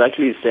awareness. I was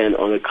actually sent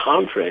on a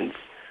conference,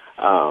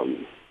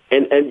 and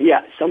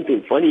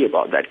something funny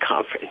about that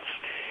conference.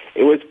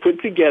 It was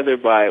put together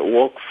by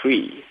Walk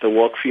Free, the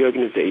Walk Free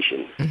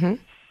organization,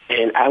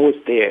 and I was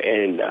there.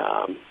 And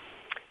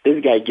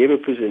this guy gave a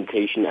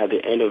presentation. At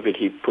the end of it,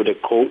 he put a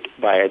quote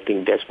by I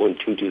think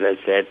Desmond Tutu that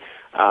said,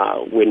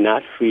 "We're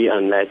not free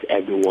unless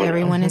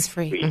everyone is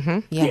free."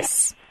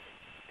 Yes.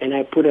 Yeah. And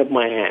I put up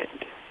my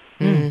hand.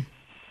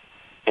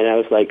 And I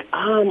was like,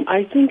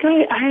 I think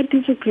I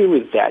disagree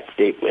with that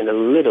statement a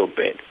little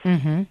bit.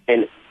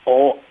 And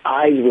all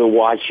eyes were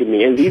watching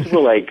me. And these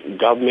were like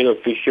government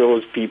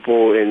officials,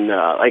 people in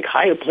like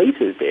higher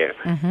places there.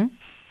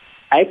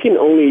 I can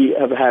only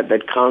have had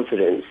that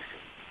confidence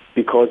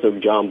because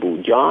of John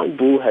Boo. John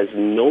Boo has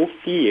no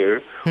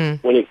fear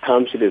when it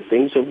comes to the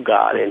things of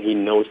God, and he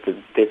knows that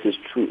this is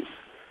truth.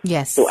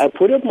 Yes. So I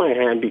put up my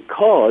hand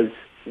because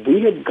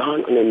we had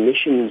gone on a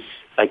mission,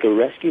 like a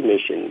rescue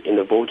mission in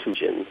the Volta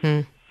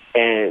region,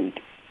 and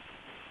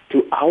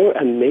to our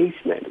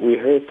amazement, we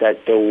heard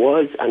that there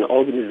was an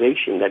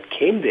organization that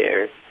came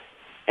there,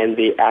 and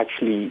they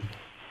actually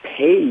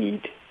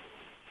paid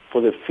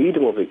for the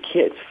freedom of the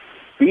kids.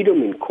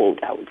 Freedom in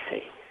quote, I would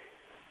say.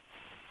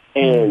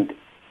 And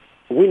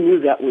we knew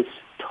that was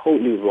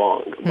totally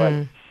wrong.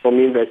 But from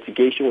the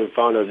investigation, we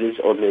found out this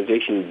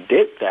organization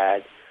did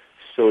that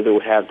so they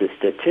would have the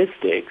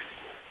statistics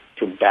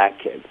to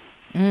back it.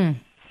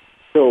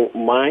 So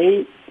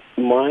my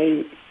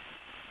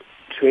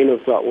train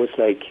of thought was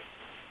like,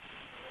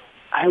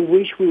 I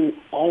wish we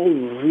all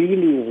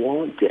really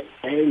want to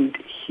end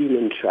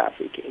human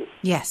trafficking.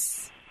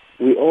 Yes.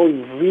 We all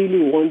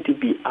really want to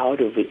be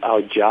out of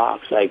our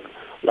jobs, like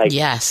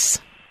yes,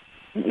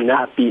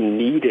 not be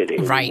needed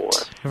anymore.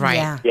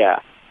 Right.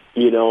 Yeah.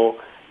 You know,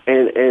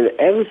 and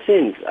ever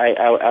since,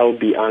 I'll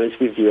be honest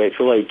with you, I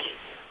feel like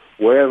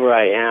wherever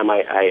I am,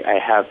 I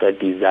have that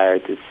desire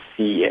to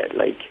see it.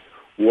 Like,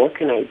 what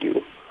can I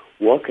do?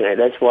 What can I?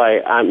 That's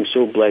why I'm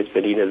so blessed,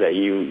 Benita, that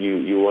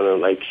you want to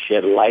like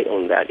shed light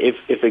on that. If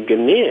a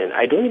Ghanaian,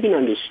 I don't even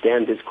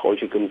understand this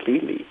culture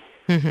completely,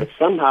 but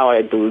somehow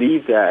I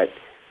believe that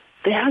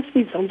there has to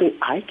be something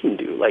I can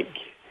do. Like,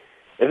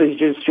 if it's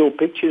just show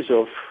pictures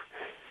of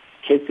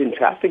kids in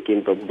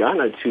trafficking from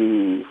Ghana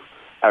to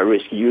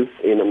at-risk youth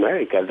in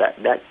America,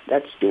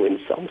 that's doing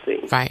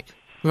something.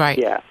 Right.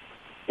 Yeah.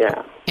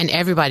 And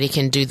everybody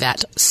can do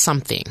that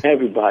something.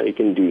 Everybody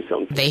can do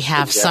something. They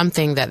have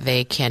something that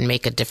they can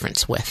make a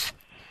difference with.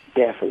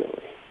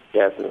 Definitely.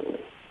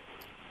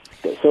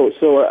 So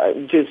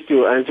just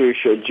to answer your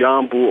show,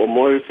 John Boo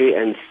Omorife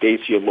and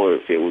Stacey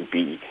Omorife would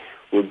be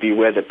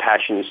where the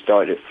passion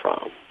started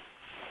from.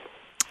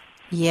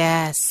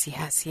 Yes.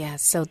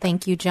 So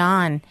thank you,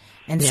 John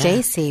and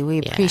Stacey. We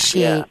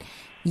appreciate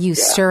you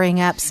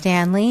stirring up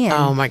Stanley. And,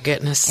 oh my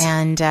goodness.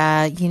 And,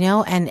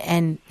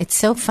 and it's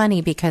so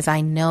funny because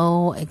I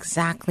know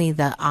exactly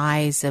the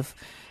eyes of,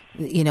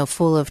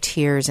 full of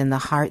tears and the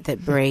heart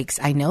that breaks.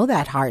 I know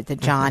that heart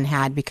that John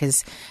had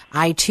because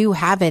I too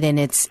have it. And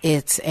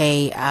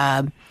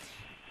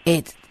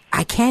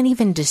I can't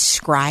even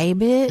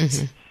describe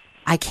it.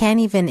 I can't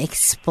even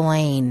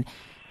explain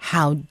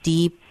how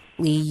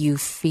deeply you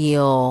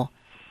feel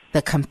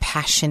the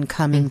compassion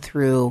coming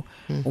through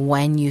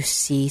when you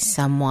see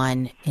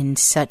someone in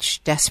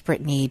such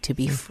desperate need to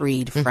be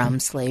freed from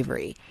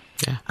slavery.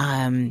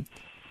 Yeah.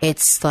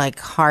 It's like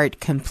heart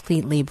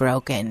completely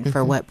broken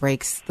for what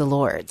breaks the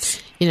Lord's.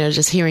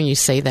 Just hearing you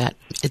say that,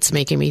 it's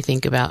making me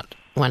think about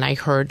when I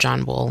heard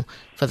John Bull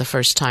for the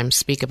first time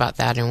speak about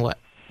that and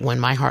when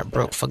my heart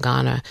broke for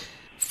Ghana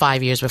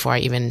 5 years before I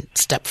even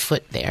stepped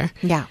foot there.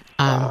 Yeah.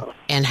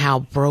 And how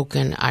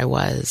broken I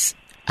was.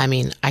 I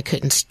mean, I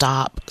couldn't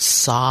stop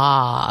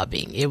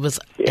sobbing. It was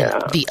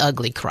the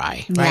ugly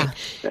cry, right?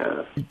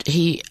 Yeah.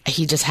 He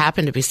just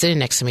happened to be sitting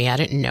next to me. I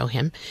didn't know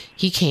him.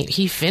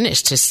 He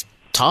finished his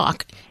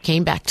talk,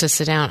 came back to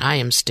sit down. I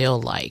am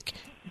still like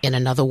in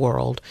another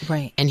world.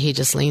 Right. And he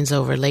just leans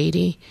over,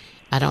 lady,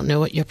 I don't know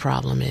what your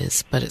problem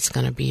is, but it's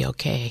going to be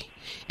okay.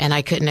 And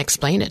I couldn't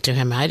explain it to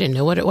him. I didn't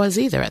know what it was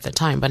either at the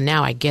time, but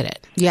now I get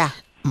it. Yeah.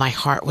 My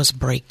heart was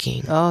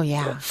breaking. Oh,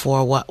 yeah.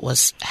 For what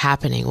was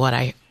happening, what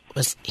I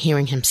was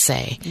hearing him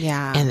say.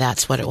 Yeah. And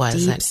that's what it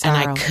was. Deep And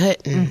sorrow. I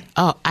couldn't,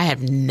 I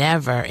have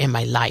never in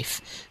my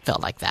life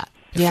felt like that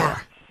before. Yeah.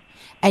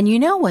 And you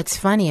know what's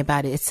funny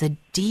about it? It's a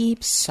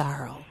deep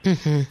sorrow.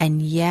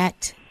 And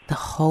yet the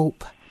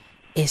hope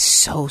is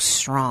so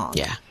strong.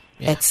 Yeah.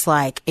 It's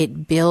like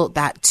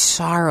that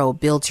sorrow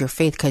builds your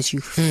faith because you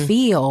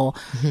feel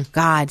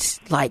God's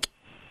like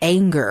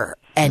anger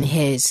and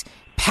his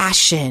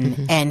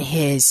passion and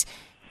his,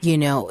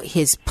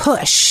 his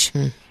push.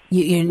 I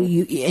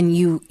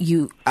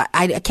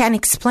can't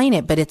explain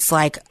it, but it's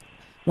like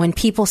when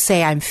people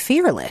say I'm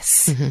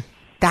fearless,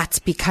 that's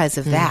because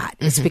of that.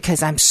 It's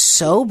because I'm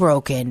so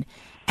broken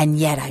and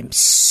yet I'm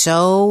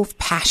so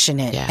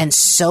passionate and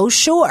so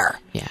sure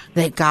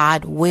that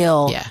God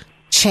will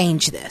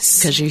change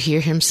this. Because you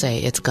hear him say,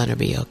 it's going to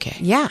be okay.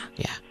 Yeah.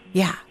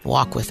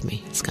 Walk with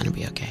me. It's going to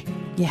be okay.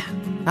 Yeah.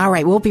 All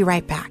right. We'll be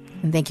right back.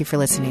 And thank you for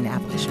listening to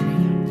Abolition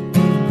Radio.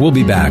 We'll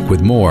be back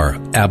with more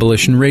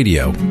Abolition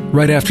Radio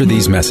right after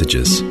these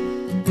messages.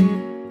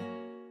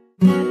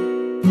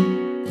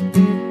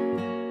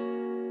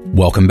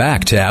 Welcome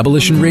back to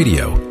Abolition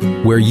Radio,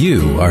 where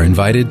you are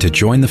invited to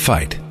join the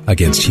fight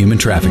against human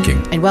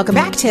trafficking. And welcome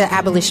back to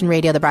Abolition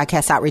Radio, the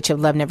broadcast outreach of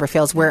Love Never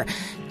Fails. We're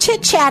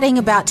chit-chatting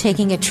about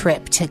taking a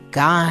trip to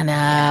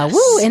Ghana.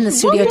 Woo! In the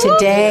studio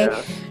today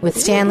with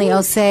Stanley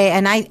Osei.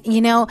 And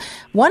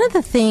one of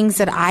the things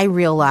that I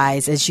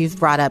realize as you've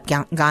brought up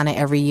Ghana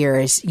every year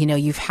is,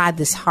 you've had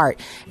this heart.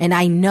 And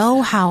I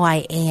know how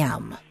I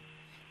am.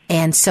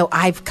 And so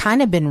I've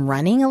kind of been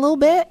running a little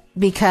bit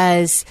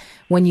because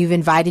when you've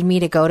invited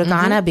me to go to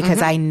Ghana,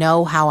 because I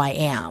know how I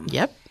am.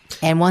 Yep.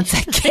 And once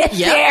I get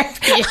Yep.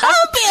 there, Yep.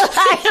 I'll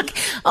be like,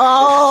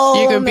 oh,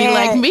 You're gonna be man.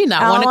 like me,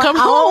 not wanna come I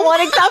home. won't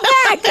want to come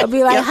back. I'll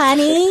be like,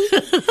 honey,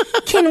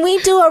 can we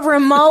do a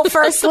remote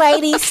first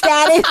lady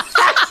status?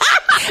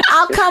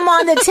 I'll come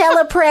on the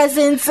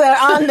telepresence or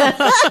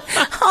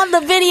on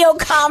the video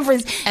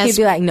conference. He'd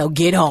be like, no,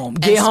 get home.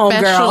 Get home,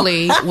 girl.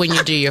 Especially when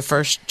you do your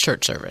first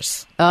church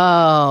service.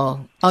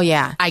 Oh,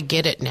 yeah. I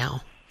get it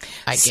now.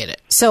 I get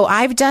it. So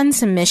I've done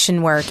some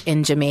mission work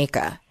in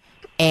Jamaica,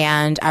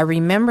 and I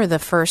remember the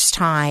first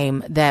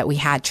time that we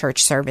had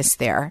church service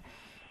there.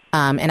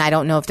 And I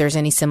don't know if there's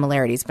any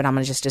similarities, but I'm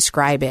going to just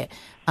describe it.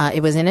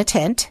 It was in a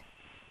tent,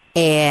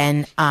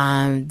 and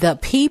the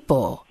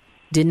people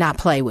did not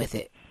play with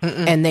it.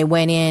 And they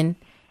went in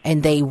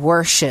and they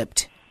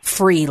worshiped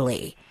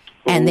freely.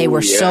 And they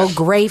were so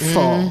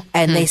grateful,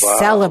 and they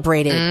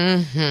celebrated.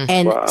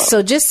 And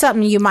so just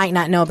something you might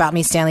not know about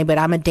me, Stanley, but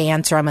I'm a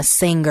dancer. I'm a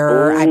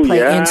singer. I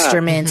play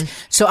instruments.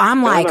 So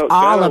I'm like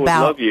all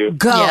about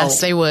go.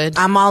 Yes, they would.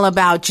 I'm all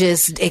about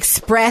just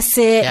express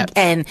it. Yep.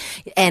 And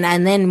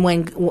then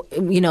when,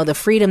 the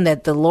freedom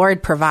that the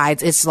Lord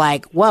provides, it's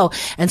like, whoa.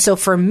 And so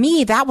for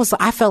me,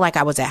 I felt like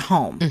I was at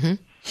home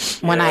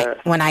when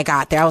I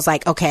got there. I was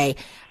like, okay,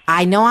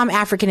 I know I'm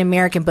African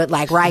American, but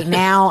like right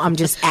now I'm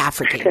just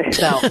African.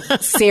 So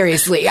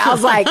seriously, I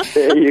was like,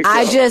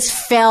 I just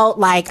felt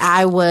like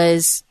I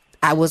was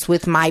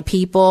with my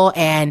people,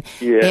 and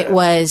it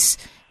was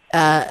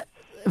a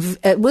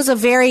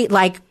very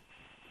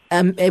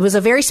it was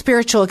a very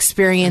spiritual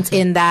experience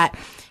in that,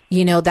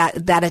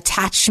 that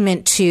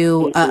attachment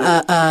to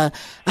a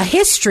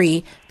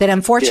history that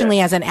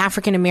unfortunately as an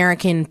African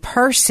American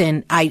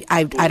person,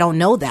 I don't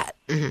know that.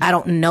 I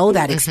don't know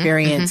that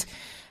experience.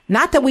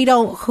 Not that we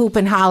don't hoop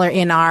and holler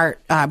in our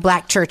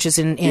black churches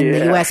in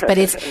the U.S., but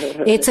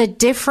it's a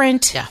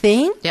different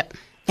thing. Yep.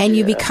 And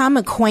you become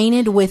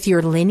acquainted with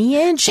your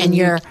lineage and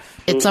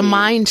it's a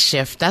mind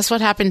shift. That's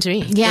what happened to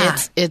me. Yeah.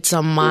 It's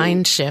a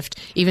mind shift.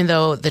 Even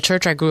though the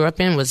church I grew up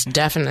in was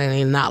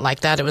definitely not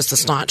like that. It was the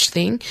staunch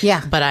thing.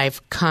 Yeah. But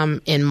I've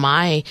come in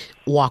my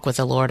walk with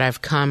the Lord,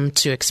 I've come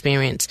to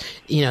experience,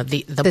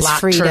 the black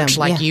freedom. church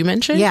like you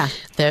mentioned. Yeah.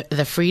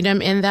 The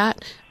freedom in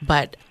that.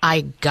 But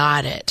I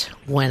got it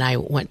when I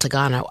went to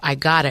Ghana. I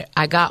got it.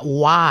 I got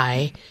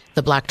why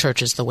the black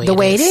church is the way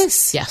it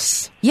is.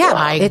 Yes.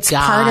 Yeah. It's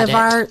part of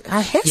our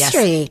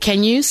history. Yes.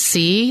 Can you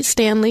see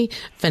Stanley,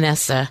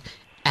 Vanessa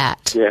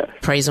at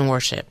Praise and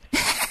Worship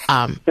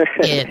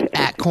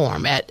at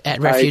Quorum, at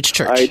Refuge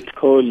Church? I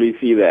totally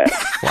see that.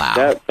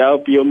 Wow. That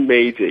would be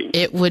amazing.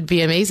 It would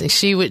be amazing.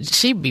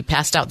 She'd be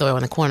passed out though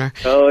in the corner.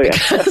 Oh, yeah.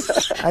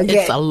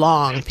 It's a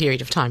long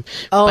period of time.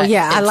 Oh, But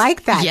yeah. I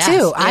like that,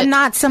 too. I'm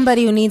not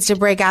somebody who needs to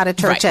break out of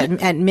church at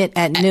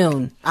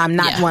noon. I'm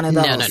not one of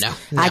those. No.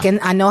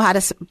 I know how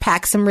to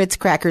pack some Ritz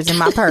crackers in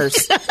my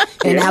purse,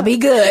 and I'll be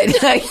good.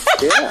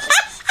 Yeah.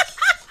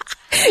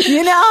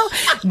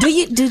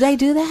 Do they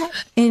do that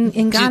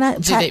in Ghana?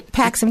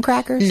 Pack some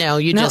crackers? No,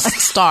 you just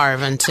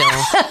starve until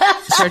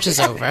church is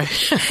over.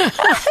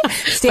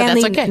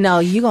 Stanley, okay. no,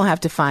 you're going to have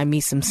to find me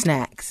some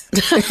snacks.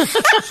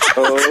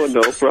 Oh,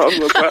 no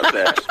problem about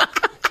that.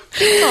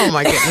 Oh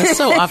my goodness,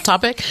 so off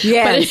topic.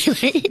 Yeah.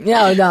 But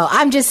anyway. No,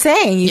 I'm just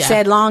saying you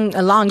said a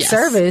long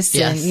service,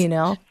 yes.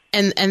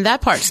 and And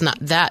that part's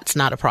that's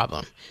not a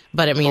problem.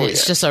 But I mean,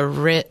 it's just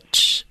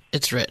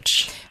it's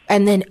rich.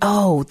 And then,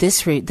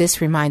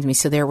 this reminds me.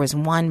 So there was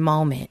one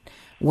moment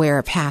where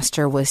a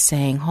pastor was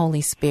saying,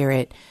 Holy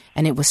Spirit,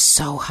 and it was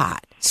so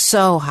hot.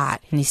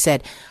 And he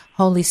said,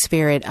 Holy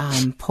Spirit,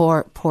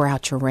 pour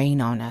out your rain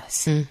on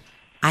us.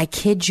 I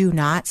kid you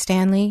not,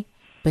 Stanley,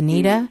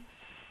 Benita,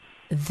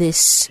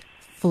 this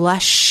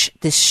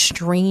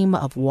stream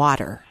of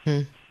water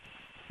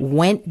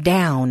went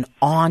down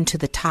onto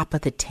the top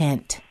of the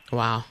tent.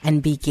 Wow.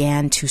 And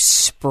began to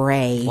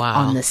spray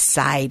on the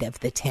side of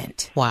the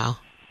tent. Wow.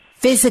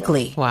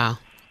 Physically. Wow.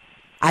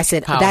 I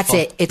said, powerful. That's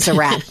it. It's a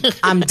wrap.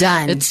 I'm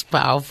done. It's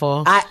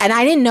powerful.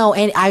 I didn't know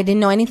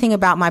anything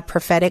about my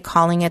prophetic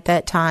calling at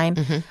that time.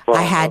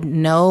 I had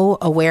no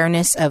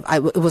awareness of,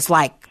 it was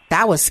like,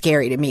 that was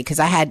scary to me because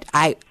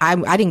I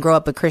didn't grow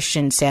up a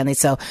Christian, Stanley.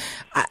 So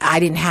I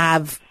didn't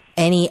have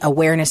any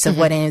awareness of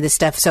what any of this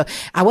stuff. So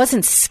I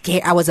wasn't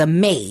scared. I was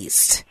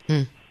amazed.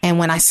 And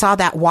when I saw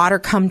that water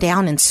come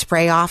down and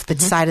spray off the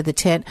side of the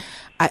tent,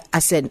 I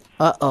said,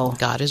 uh-oh.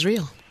 God is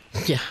real.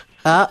 Yeah.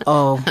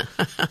 Uh-oh.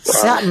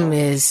 Something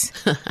is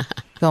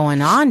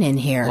going on in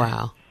here.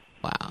 Wow.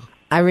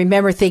 I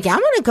remember thinking, I'm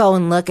going to go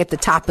and look at the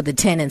top of the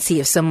tent and see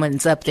if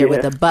someone's up there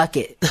with a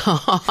bucket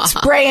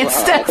spraying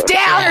stuff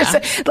down or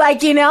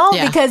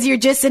something, because you're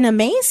just in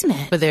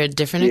amazement. But there are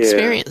different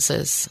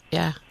experiences.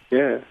 Yeah.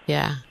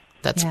 Yeah.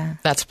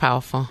 That's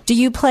powerful. Do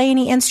you play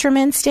any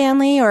instruments,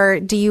 Stanley, or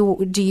do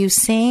you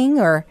sing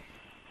or?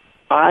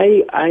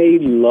 I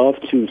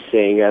love to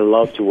sing. I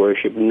love to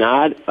worship.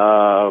 Not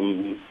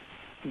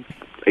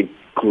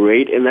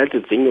great, and that's the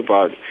thing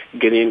about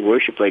getting in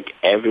worship. Like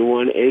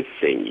everyone is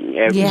singing.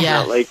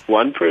 Not like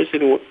one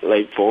person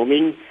like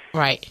forming.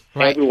 Right.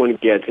 Everyone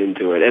gets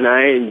into it, and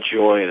I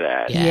enjoy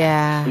that.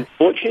 Yeah.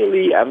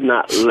 Unfortunately, I've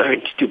not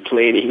learned to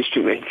play an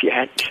instrument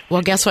yet.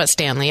 Well, guess what,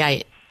 Stanley?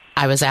 I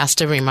was asked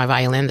to bring my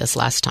violin this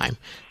last time,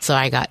 so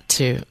I got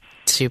to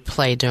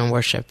play during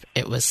worship.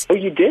 It was. Oh,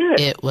 you did?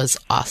 It was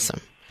awesome.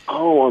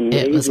 Oh,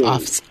 amazing! It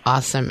was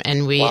awesome,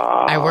 and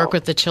I work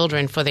with the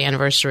children for the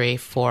anniversary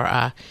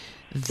for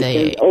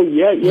we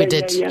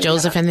did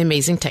Joseph and the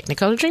Amazing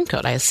Technicolor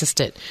Dreamcoat. I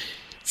assisted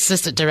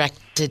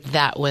directed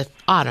that with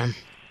Autumn.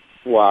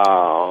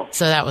 Wow!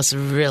 So that was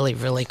really,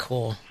 really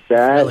cool.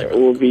 That really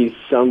will be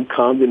some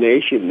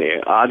combination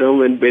there,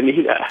 Autumn and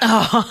Benita.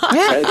 Oh.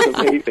 That's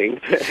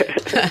amazing.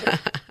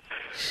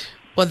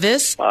 Well,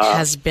 this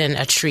has been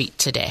a treat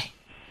today.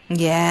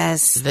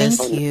 Yes,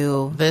 thank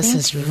you. This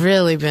has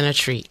really been a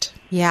treat.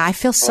 Yeah, I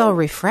feel so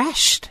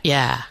refreshed.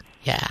 Yeah,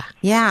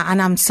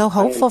 and I'm so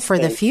hopeful for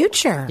the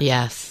future.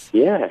 Yes.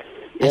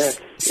 Yes.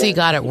 See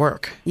God at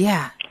work.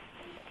 Yeah.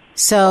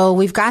 So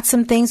we've got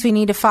some things we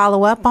need to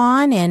follow up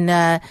on,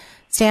 and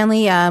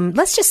Stanley,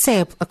 let's just say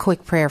a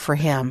quick prayer for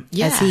him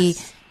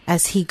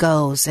as he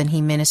goes and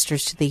he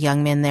ministers to the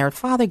young men there.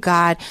 Father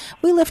God,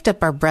 we lift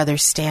up our brother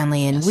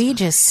Stanley, and we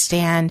just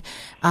stand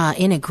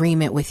in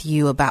agreement with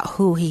you about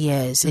who he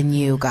is in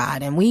you,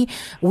 God. And we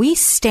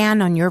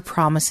stand on your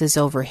promises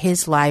over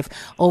his life,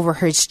 over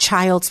his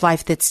child's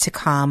life that's to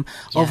come,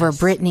 over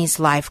Brittany's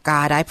life,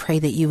 God. I pray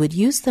that you would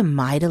use them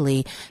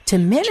mightily to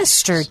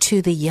minister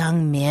to the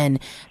young men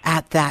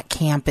at that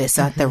campus,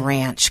 at the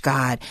ranch,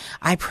 God.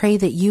 I pray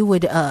that you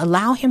would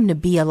allow him to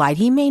be a light.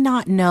 He may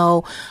not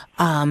know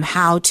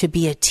how to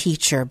be a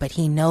teacher, but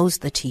he knows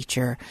the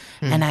teacher.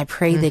 And I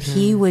pray that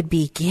he would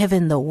be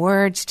given the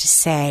words to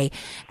say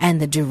and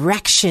the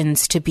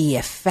directions to be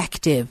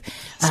effective,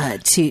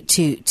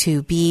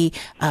 to be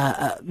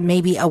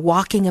maybe a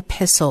walking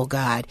epistle,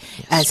 God,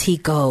 as he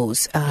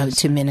goes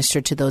to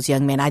minister to those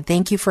young men. I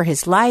thank you for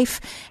his life,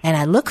 and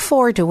I look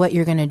forward to what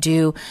you're going to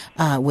do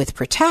with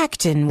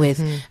Protect and with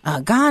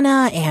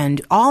Ghana and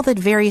all the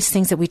various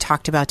things that we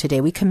talked about today.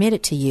 We commit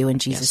it to you in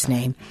Jesus'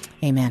 name.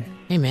 Amen.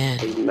 Amen.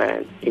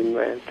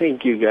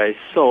 Thank you guys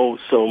so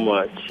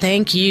much.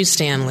 Thank you,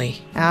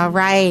 Stanley. All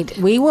right.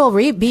 We will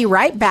be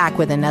right back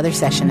with another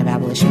session of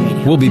Abolition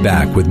Radio. We'll be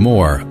back with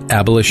more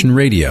Abolition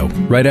Radio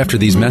right after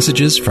these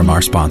messages from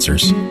our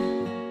sponsors.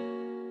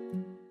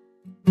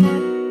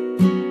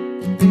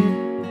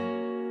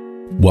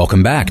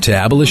 Welcome back to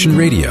Abolition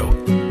Radio,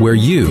 where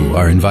you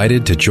are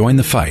invited to join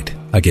the fight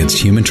against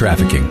human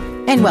trafficking.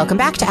 And welcome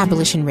back to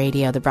Abolition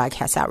Radio, the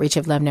broadcast outreach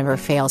of Love Never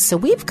Fails. So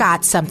we've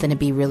got something to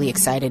be really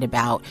excited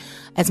about.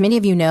 As many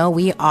of you know,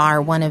 we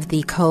are one of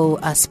the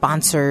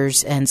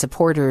co-sponsors and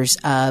supporters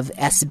of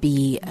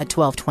SB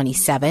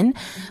 1227,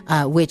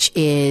 which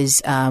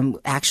is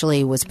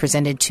actually was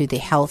presented to the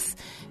Health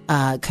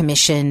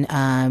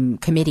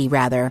committee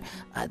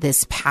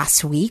this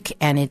past week,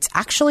 and it's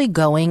actually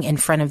going in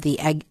front of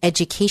the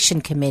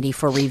Education Committee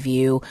for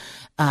review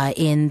on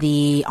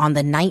the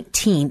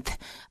 19th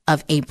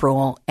of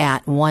April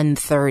at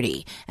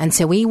 1:30. And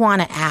so we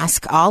want to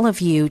ask all of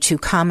you to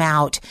come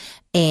out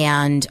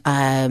and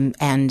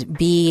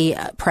be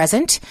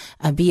present,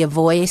 be a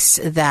voice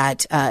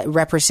that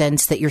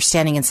represents that you're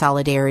standing in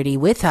solidarity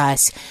with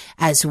us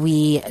as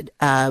we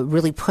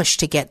really push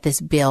to get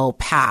this bill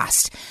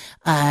passed.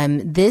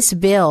 This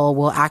bill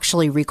will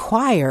actually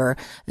require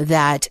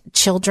that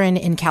children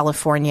in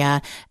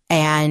California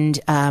and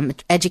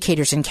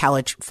educators in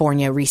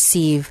California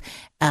receive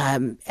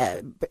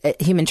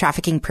human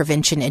trafficking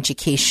prevention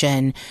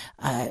education,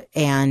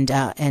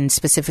 and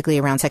specifically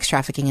around sex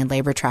trafficking and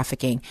labor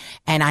trafficking.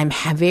 And I'm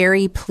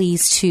very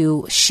pleased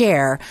to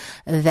share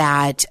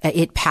that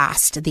it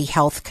passed the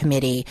Health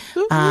Committee,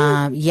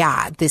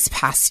 this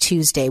past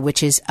Tuesday,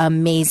 which is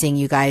amazing,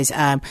 you guys.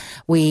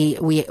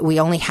 We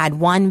only had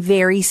one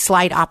very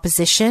slight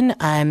opposition,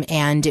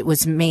 and it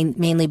was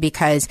mainly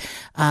because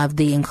of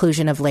the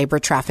inclusion of labor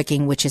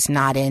trafficking, which is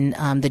not in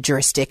the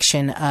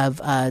jurisdiction of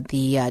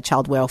the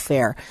Child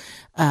Welfare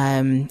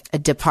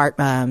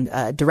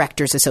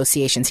Directors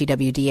Association,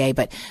 CWDA.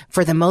 But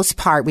for the most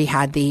part, we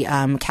had the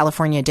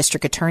California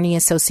District Attorney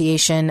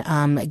Association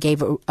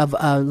gave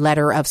a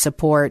letter of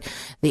support.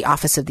 The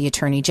Office of the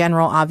Attorney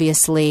General,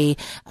 obviously.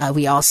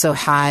 We also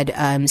had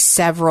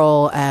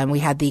several. We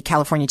had the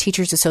California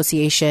Teachers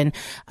Association,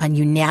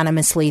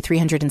 unanimously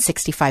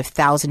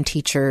 365,000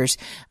 teachers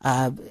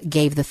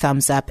gave the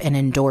thumbs up and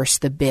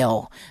endorsed the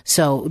bill.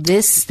 So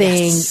this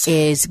thing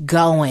is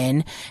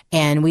going,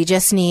 and we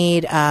just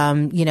need.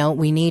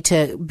 We need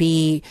to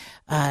be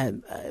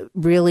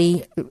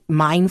really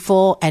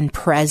mindful and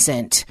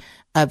present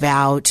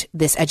about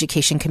this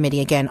Education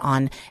Committee again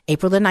on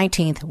April the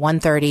 19th,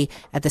 1:30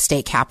 at the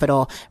state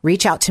capitol.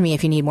 Reach out to me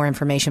if you need more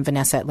information,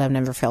 Vanessa at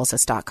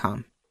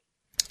loveneverfailsus.com.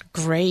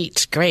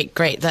 Great.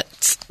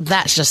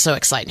 That's just so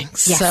exciting.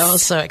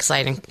 Yes. So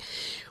exciting.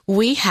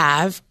 We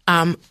have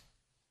a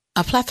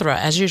plethora,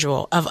 as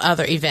usual, of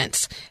other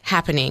events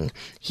happening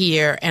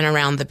here and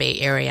around the Bay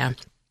Area.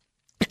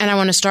 And I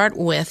want to start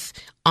with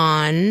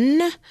on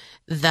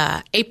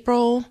the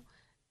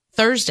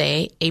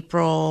Thursday,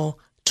 April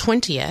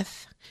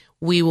 20th,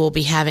 we will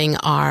be having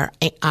our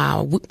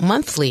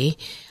monthly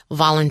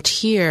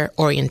volunteer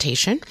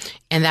orientation,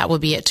 and that will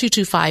be at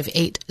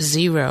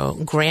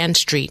 22580 Grand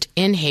Street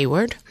in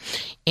Hayward.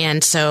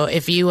 And so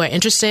if you are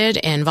interested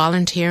in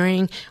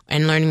volunteering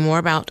and learning more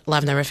about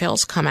Love Never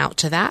Fails, come out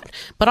to that.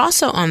 But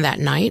also on that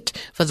night,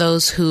 for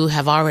those who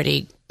have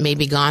already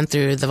maybe gone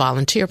through the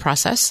volunteer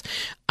process,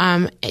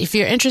 if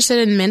you're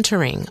interested in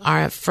mentoring,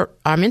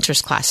 our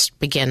mentors class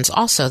begins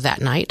also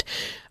that night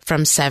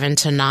from 7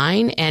 to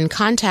 9, and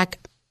contact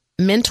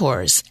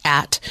mentors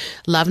at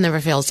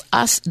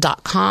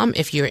loveneverfailsus.com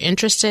if you're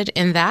interested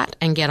in that,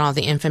 and get all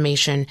the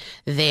information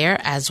there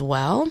as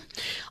well.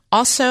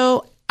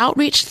 Also,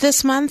 outreach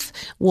this month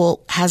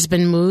has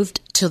been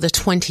moved to the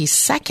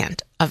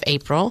 22nd of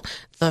April,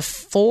 the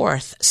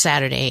fourth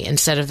Saturday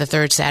instead of the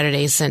third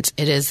Saturday, since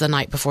it is the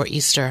night before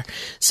Easter.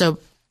 So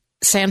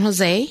San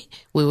Jose,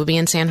 we will be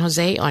in San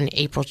Jose on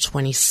April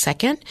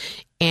 22nd.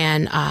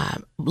 And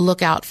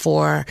look out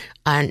for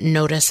a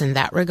notice in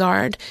that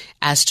regard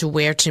as to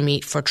where to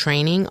meet for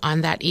training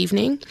on that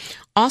evening.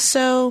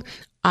 Also,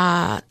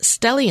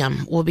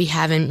 Stellium will be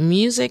having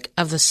Music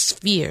of the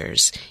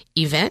Spheres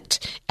event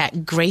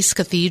at Grace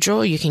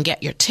Cathedral. You can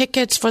get your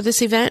tickets for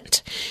this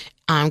event.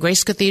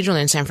 Grace Cathedral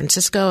in San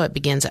Francisco, it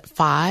begins at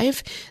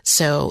 5.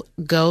 So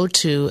go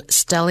to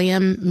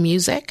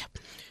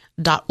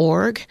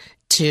stelliummusic.org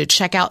to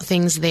check out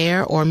things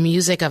there, or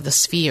Music of the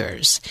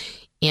Spheres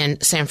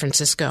in San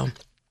Francisco.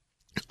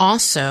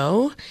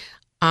 Also,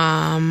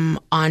 on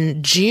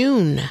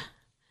June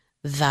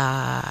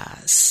the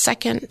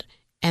 2nd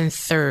and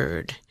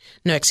 3rd,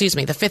 the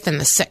 5th and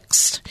the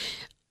 6th,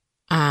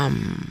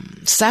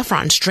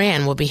 Saffron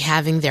Strand will be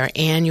having their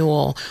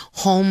annual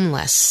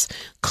homeless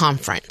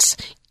conference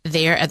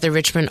there at the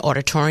Richmond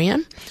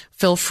Auditorium.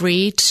 Feel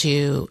free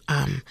to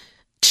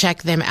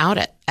check them out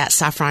at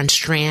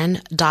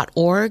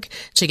saffronstrand.org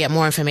to get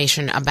more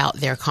information about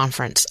their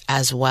conference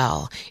as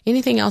well.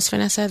 Anything else,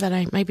 Vanessa, that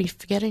I might be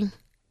forgetting?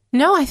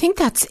 No, I think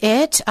that's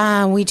it.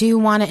 We do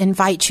want to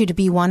invite you to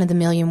be one of the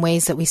million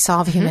ways that we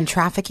solve human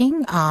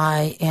trafficking.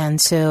 And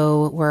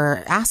so we're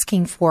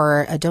asking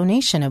for a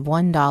donation of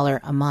 $1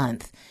 a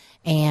month.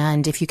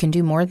 And if you can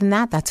do more than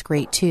that, that's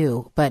great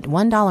too. But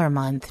 $1 a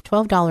month,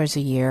 $12 a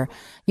year,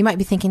 you might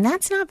be thinking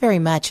that's not very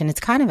much, and it's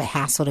kind of a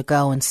hassle to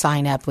go and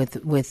sign up with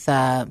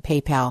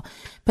PayPal.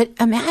 But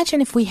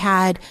imagine if we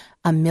had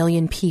 1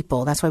 million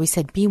people. That's why we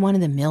said be one of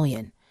the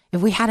million.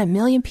 If we had 1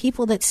 million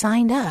people that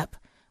signed up,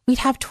 we'd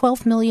have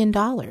 $12 million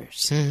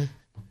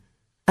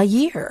a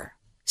year.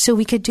 So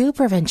we could do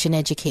prevention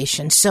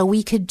education, so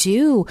we could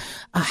do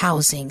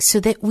housing, so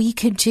that we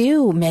could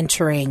do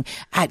mentoring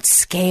at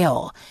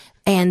scale.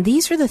 And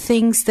these are the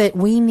things that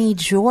we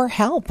need your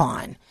help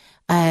on.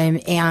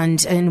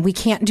 And we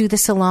can't do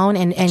this alone.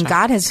 And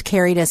God has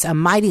carried us a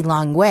mighty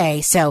long way.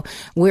 So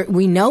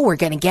we know we're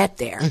going to get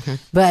there. Mm-hmm.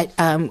 But,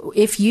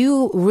 if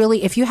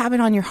you have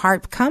it on your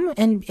heart, come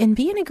and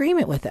be in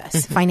agreement with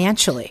us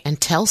financially. And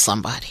tell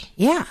somebody.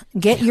 Yeah.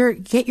 Get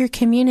your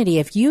community.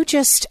 If you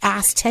just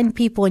ask 10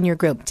 people in your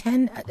group,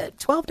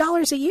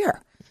 $12 a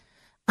year.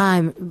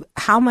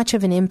 How much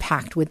of an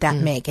impact would that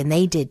make? And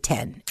they did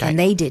 10. Right. And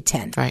they did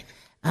 10. Right.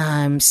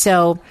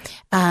 So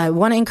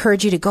want to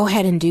encourage you to go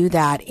ahead and do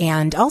that,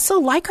 and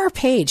also like our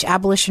page,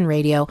 Abolition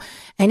Radio.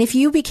 And if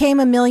you became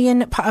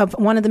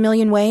one of the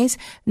million ways,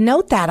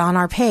 note that on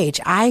our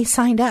page. I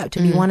signed up to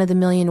be one of the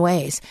million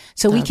ways,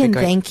 so we can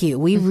thank you.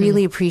 We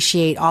really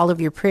appreciate all of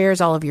your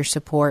prayers, all of your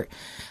support.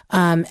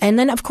 And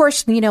then, of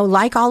course,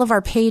 like all of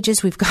our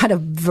pages, we've got a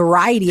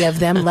variety of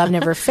them. Love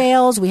Never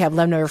Fails. We have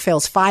Love Never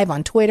Fails 5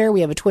 on Twitter.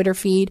 We have a Twitter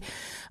feed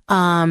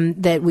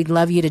that we'd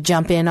love you to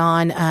jump in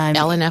on.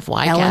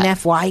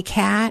 LNFY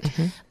Cat.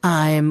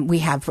 Mm-hmm. We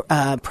have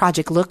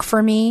Project Look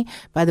For Me.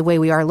 By the way,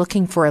 we are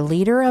looking for a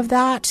leader of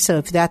that. So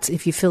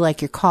if you feel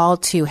like you're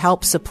called to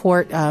help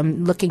support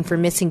looking for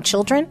missing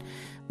children,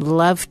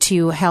 love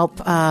to help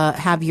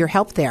have your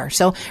help there.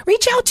 So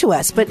reach out to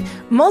us. But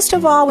most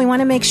of all, we want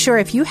to make sure,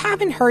 if you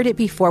haven't heard it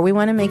before, we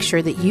want to make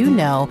sure that you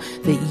know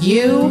that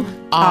you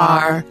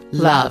are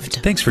loved.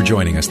 Thanks for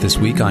joining us this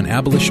week on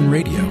Abolition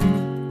Radio.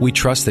 We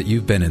trust that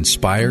you've been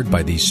inspired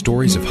by these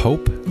stories of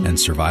hope and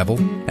survival,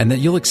 and that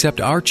you'll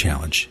accept our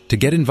challenge to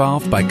get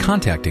involved by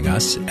contacting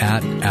us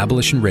at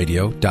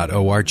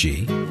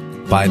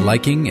abolitionradio.org, by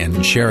liking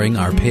and sharing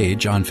our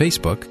page on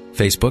Facebook,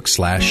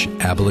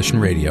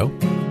 Facebook.com/Abolition Radio,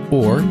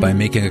 or by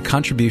making a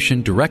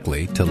contribution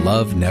directly to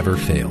Love Never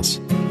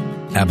Fails.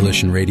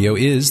 Abolition Radio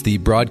is the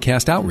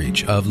broadcast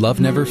outreach of Love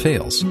Never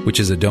Fails, which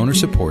is a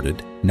donor-supported,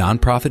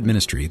 nonprofit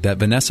ministry that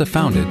Vanessa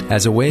founded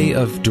as a way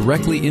of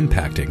directly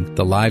impacting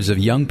the lives of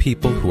young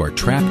people who are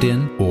trapped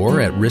in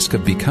or at risk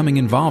of becoming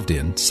involved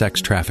in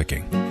sex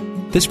trafficking.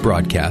 This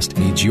broadcast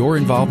needs your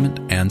involvement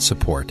and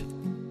support.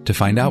 To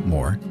find out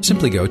more,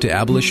 simply go to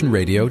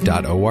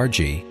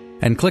abolitionradio.org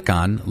and click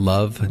on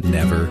Love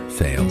Never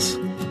Fails.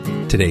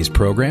 Today's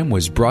program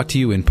was brought to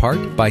you in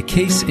part by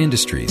Case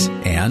Industries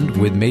and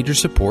with major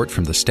support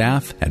from the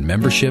staff and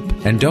membership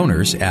and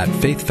donors at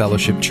Faith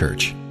Fellowship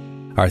Church.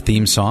 Our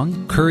theme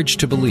song, Courage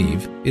to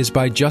Believe, is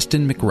by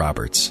Justin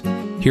McRoberts.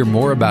 Hear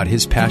more about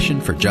his passion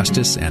for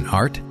justice and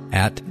art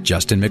at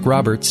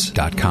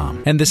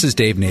justinmcroberts.com. And this is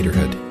Dave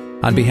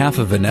Naderhood. On behalf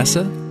of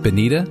Vanessa,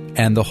 Benita,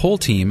 and the whole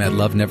team at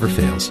Love Never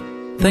Fails,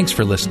 thanks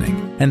for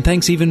listening, and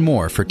thanks even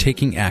more for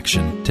taking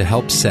action to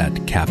help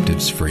set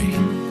captives free.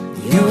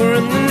 You're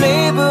in the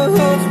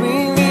neighborhoods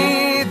we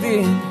live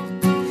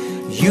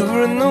in.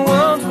 You're in the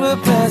ones we're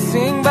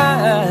passing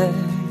by.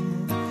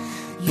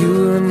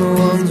 You're in the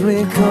ones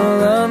we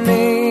call our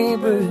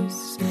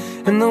neighbors,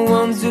 and the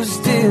ones who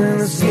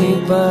still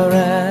sleep our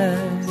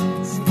eyes.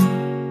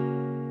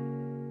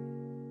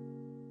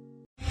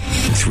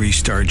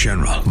 3-star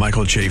General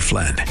Michael J.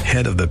 Flynn,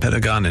 head of the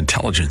Pentagon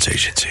Intelligence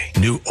Agency,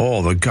 knew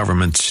all the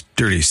government's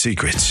dirty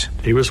secrets.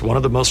 He was one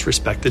of the most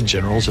respected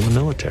generals in the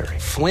military.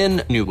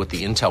 Flynn knew what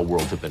the intel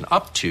world had been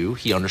up to.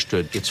 He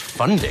understood its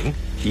funding.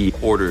 He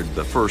ordered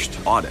the first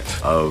audit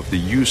of the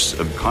use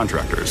of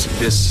contractors.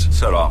 This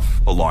set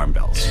off alarm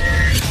bells.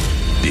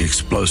 The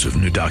explosive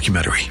new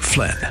documentary,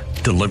 Flynn,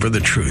 Deliver the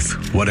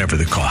Truth, Whatever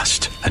the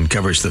Cost,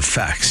 uncovers the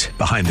facts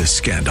behind this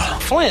scandal.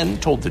 Flynn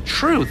told the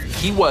truth.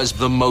 He was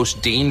the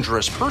most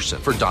dangerous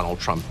person for Donald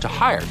Trump to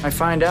hire. I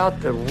find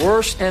out the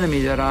worst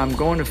enemy that I'm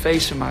going to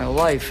face in my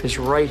life is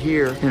right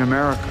here in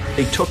America.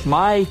 They took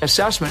my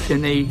assessment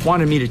and they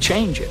wanted me to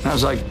change it. And I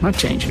was like, I'm not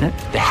changing it.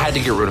 They had to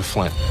get rid of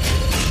Flynn.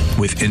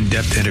 With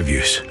in-depth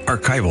interviews,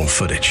 archival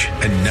footage,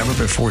 and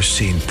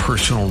never-before-seen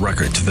personal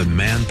records of the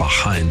man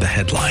behind the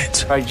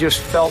headlines. I just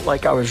felt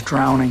like I was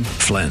drowning.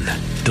 Flynn,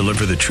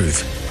 Deliver the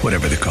Truth,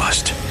 Whatever the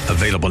Cost.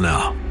 Available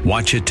now.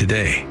 Watch it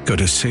today. Go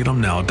to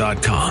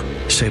salemnow.com.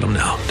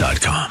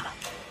 salemnow.com.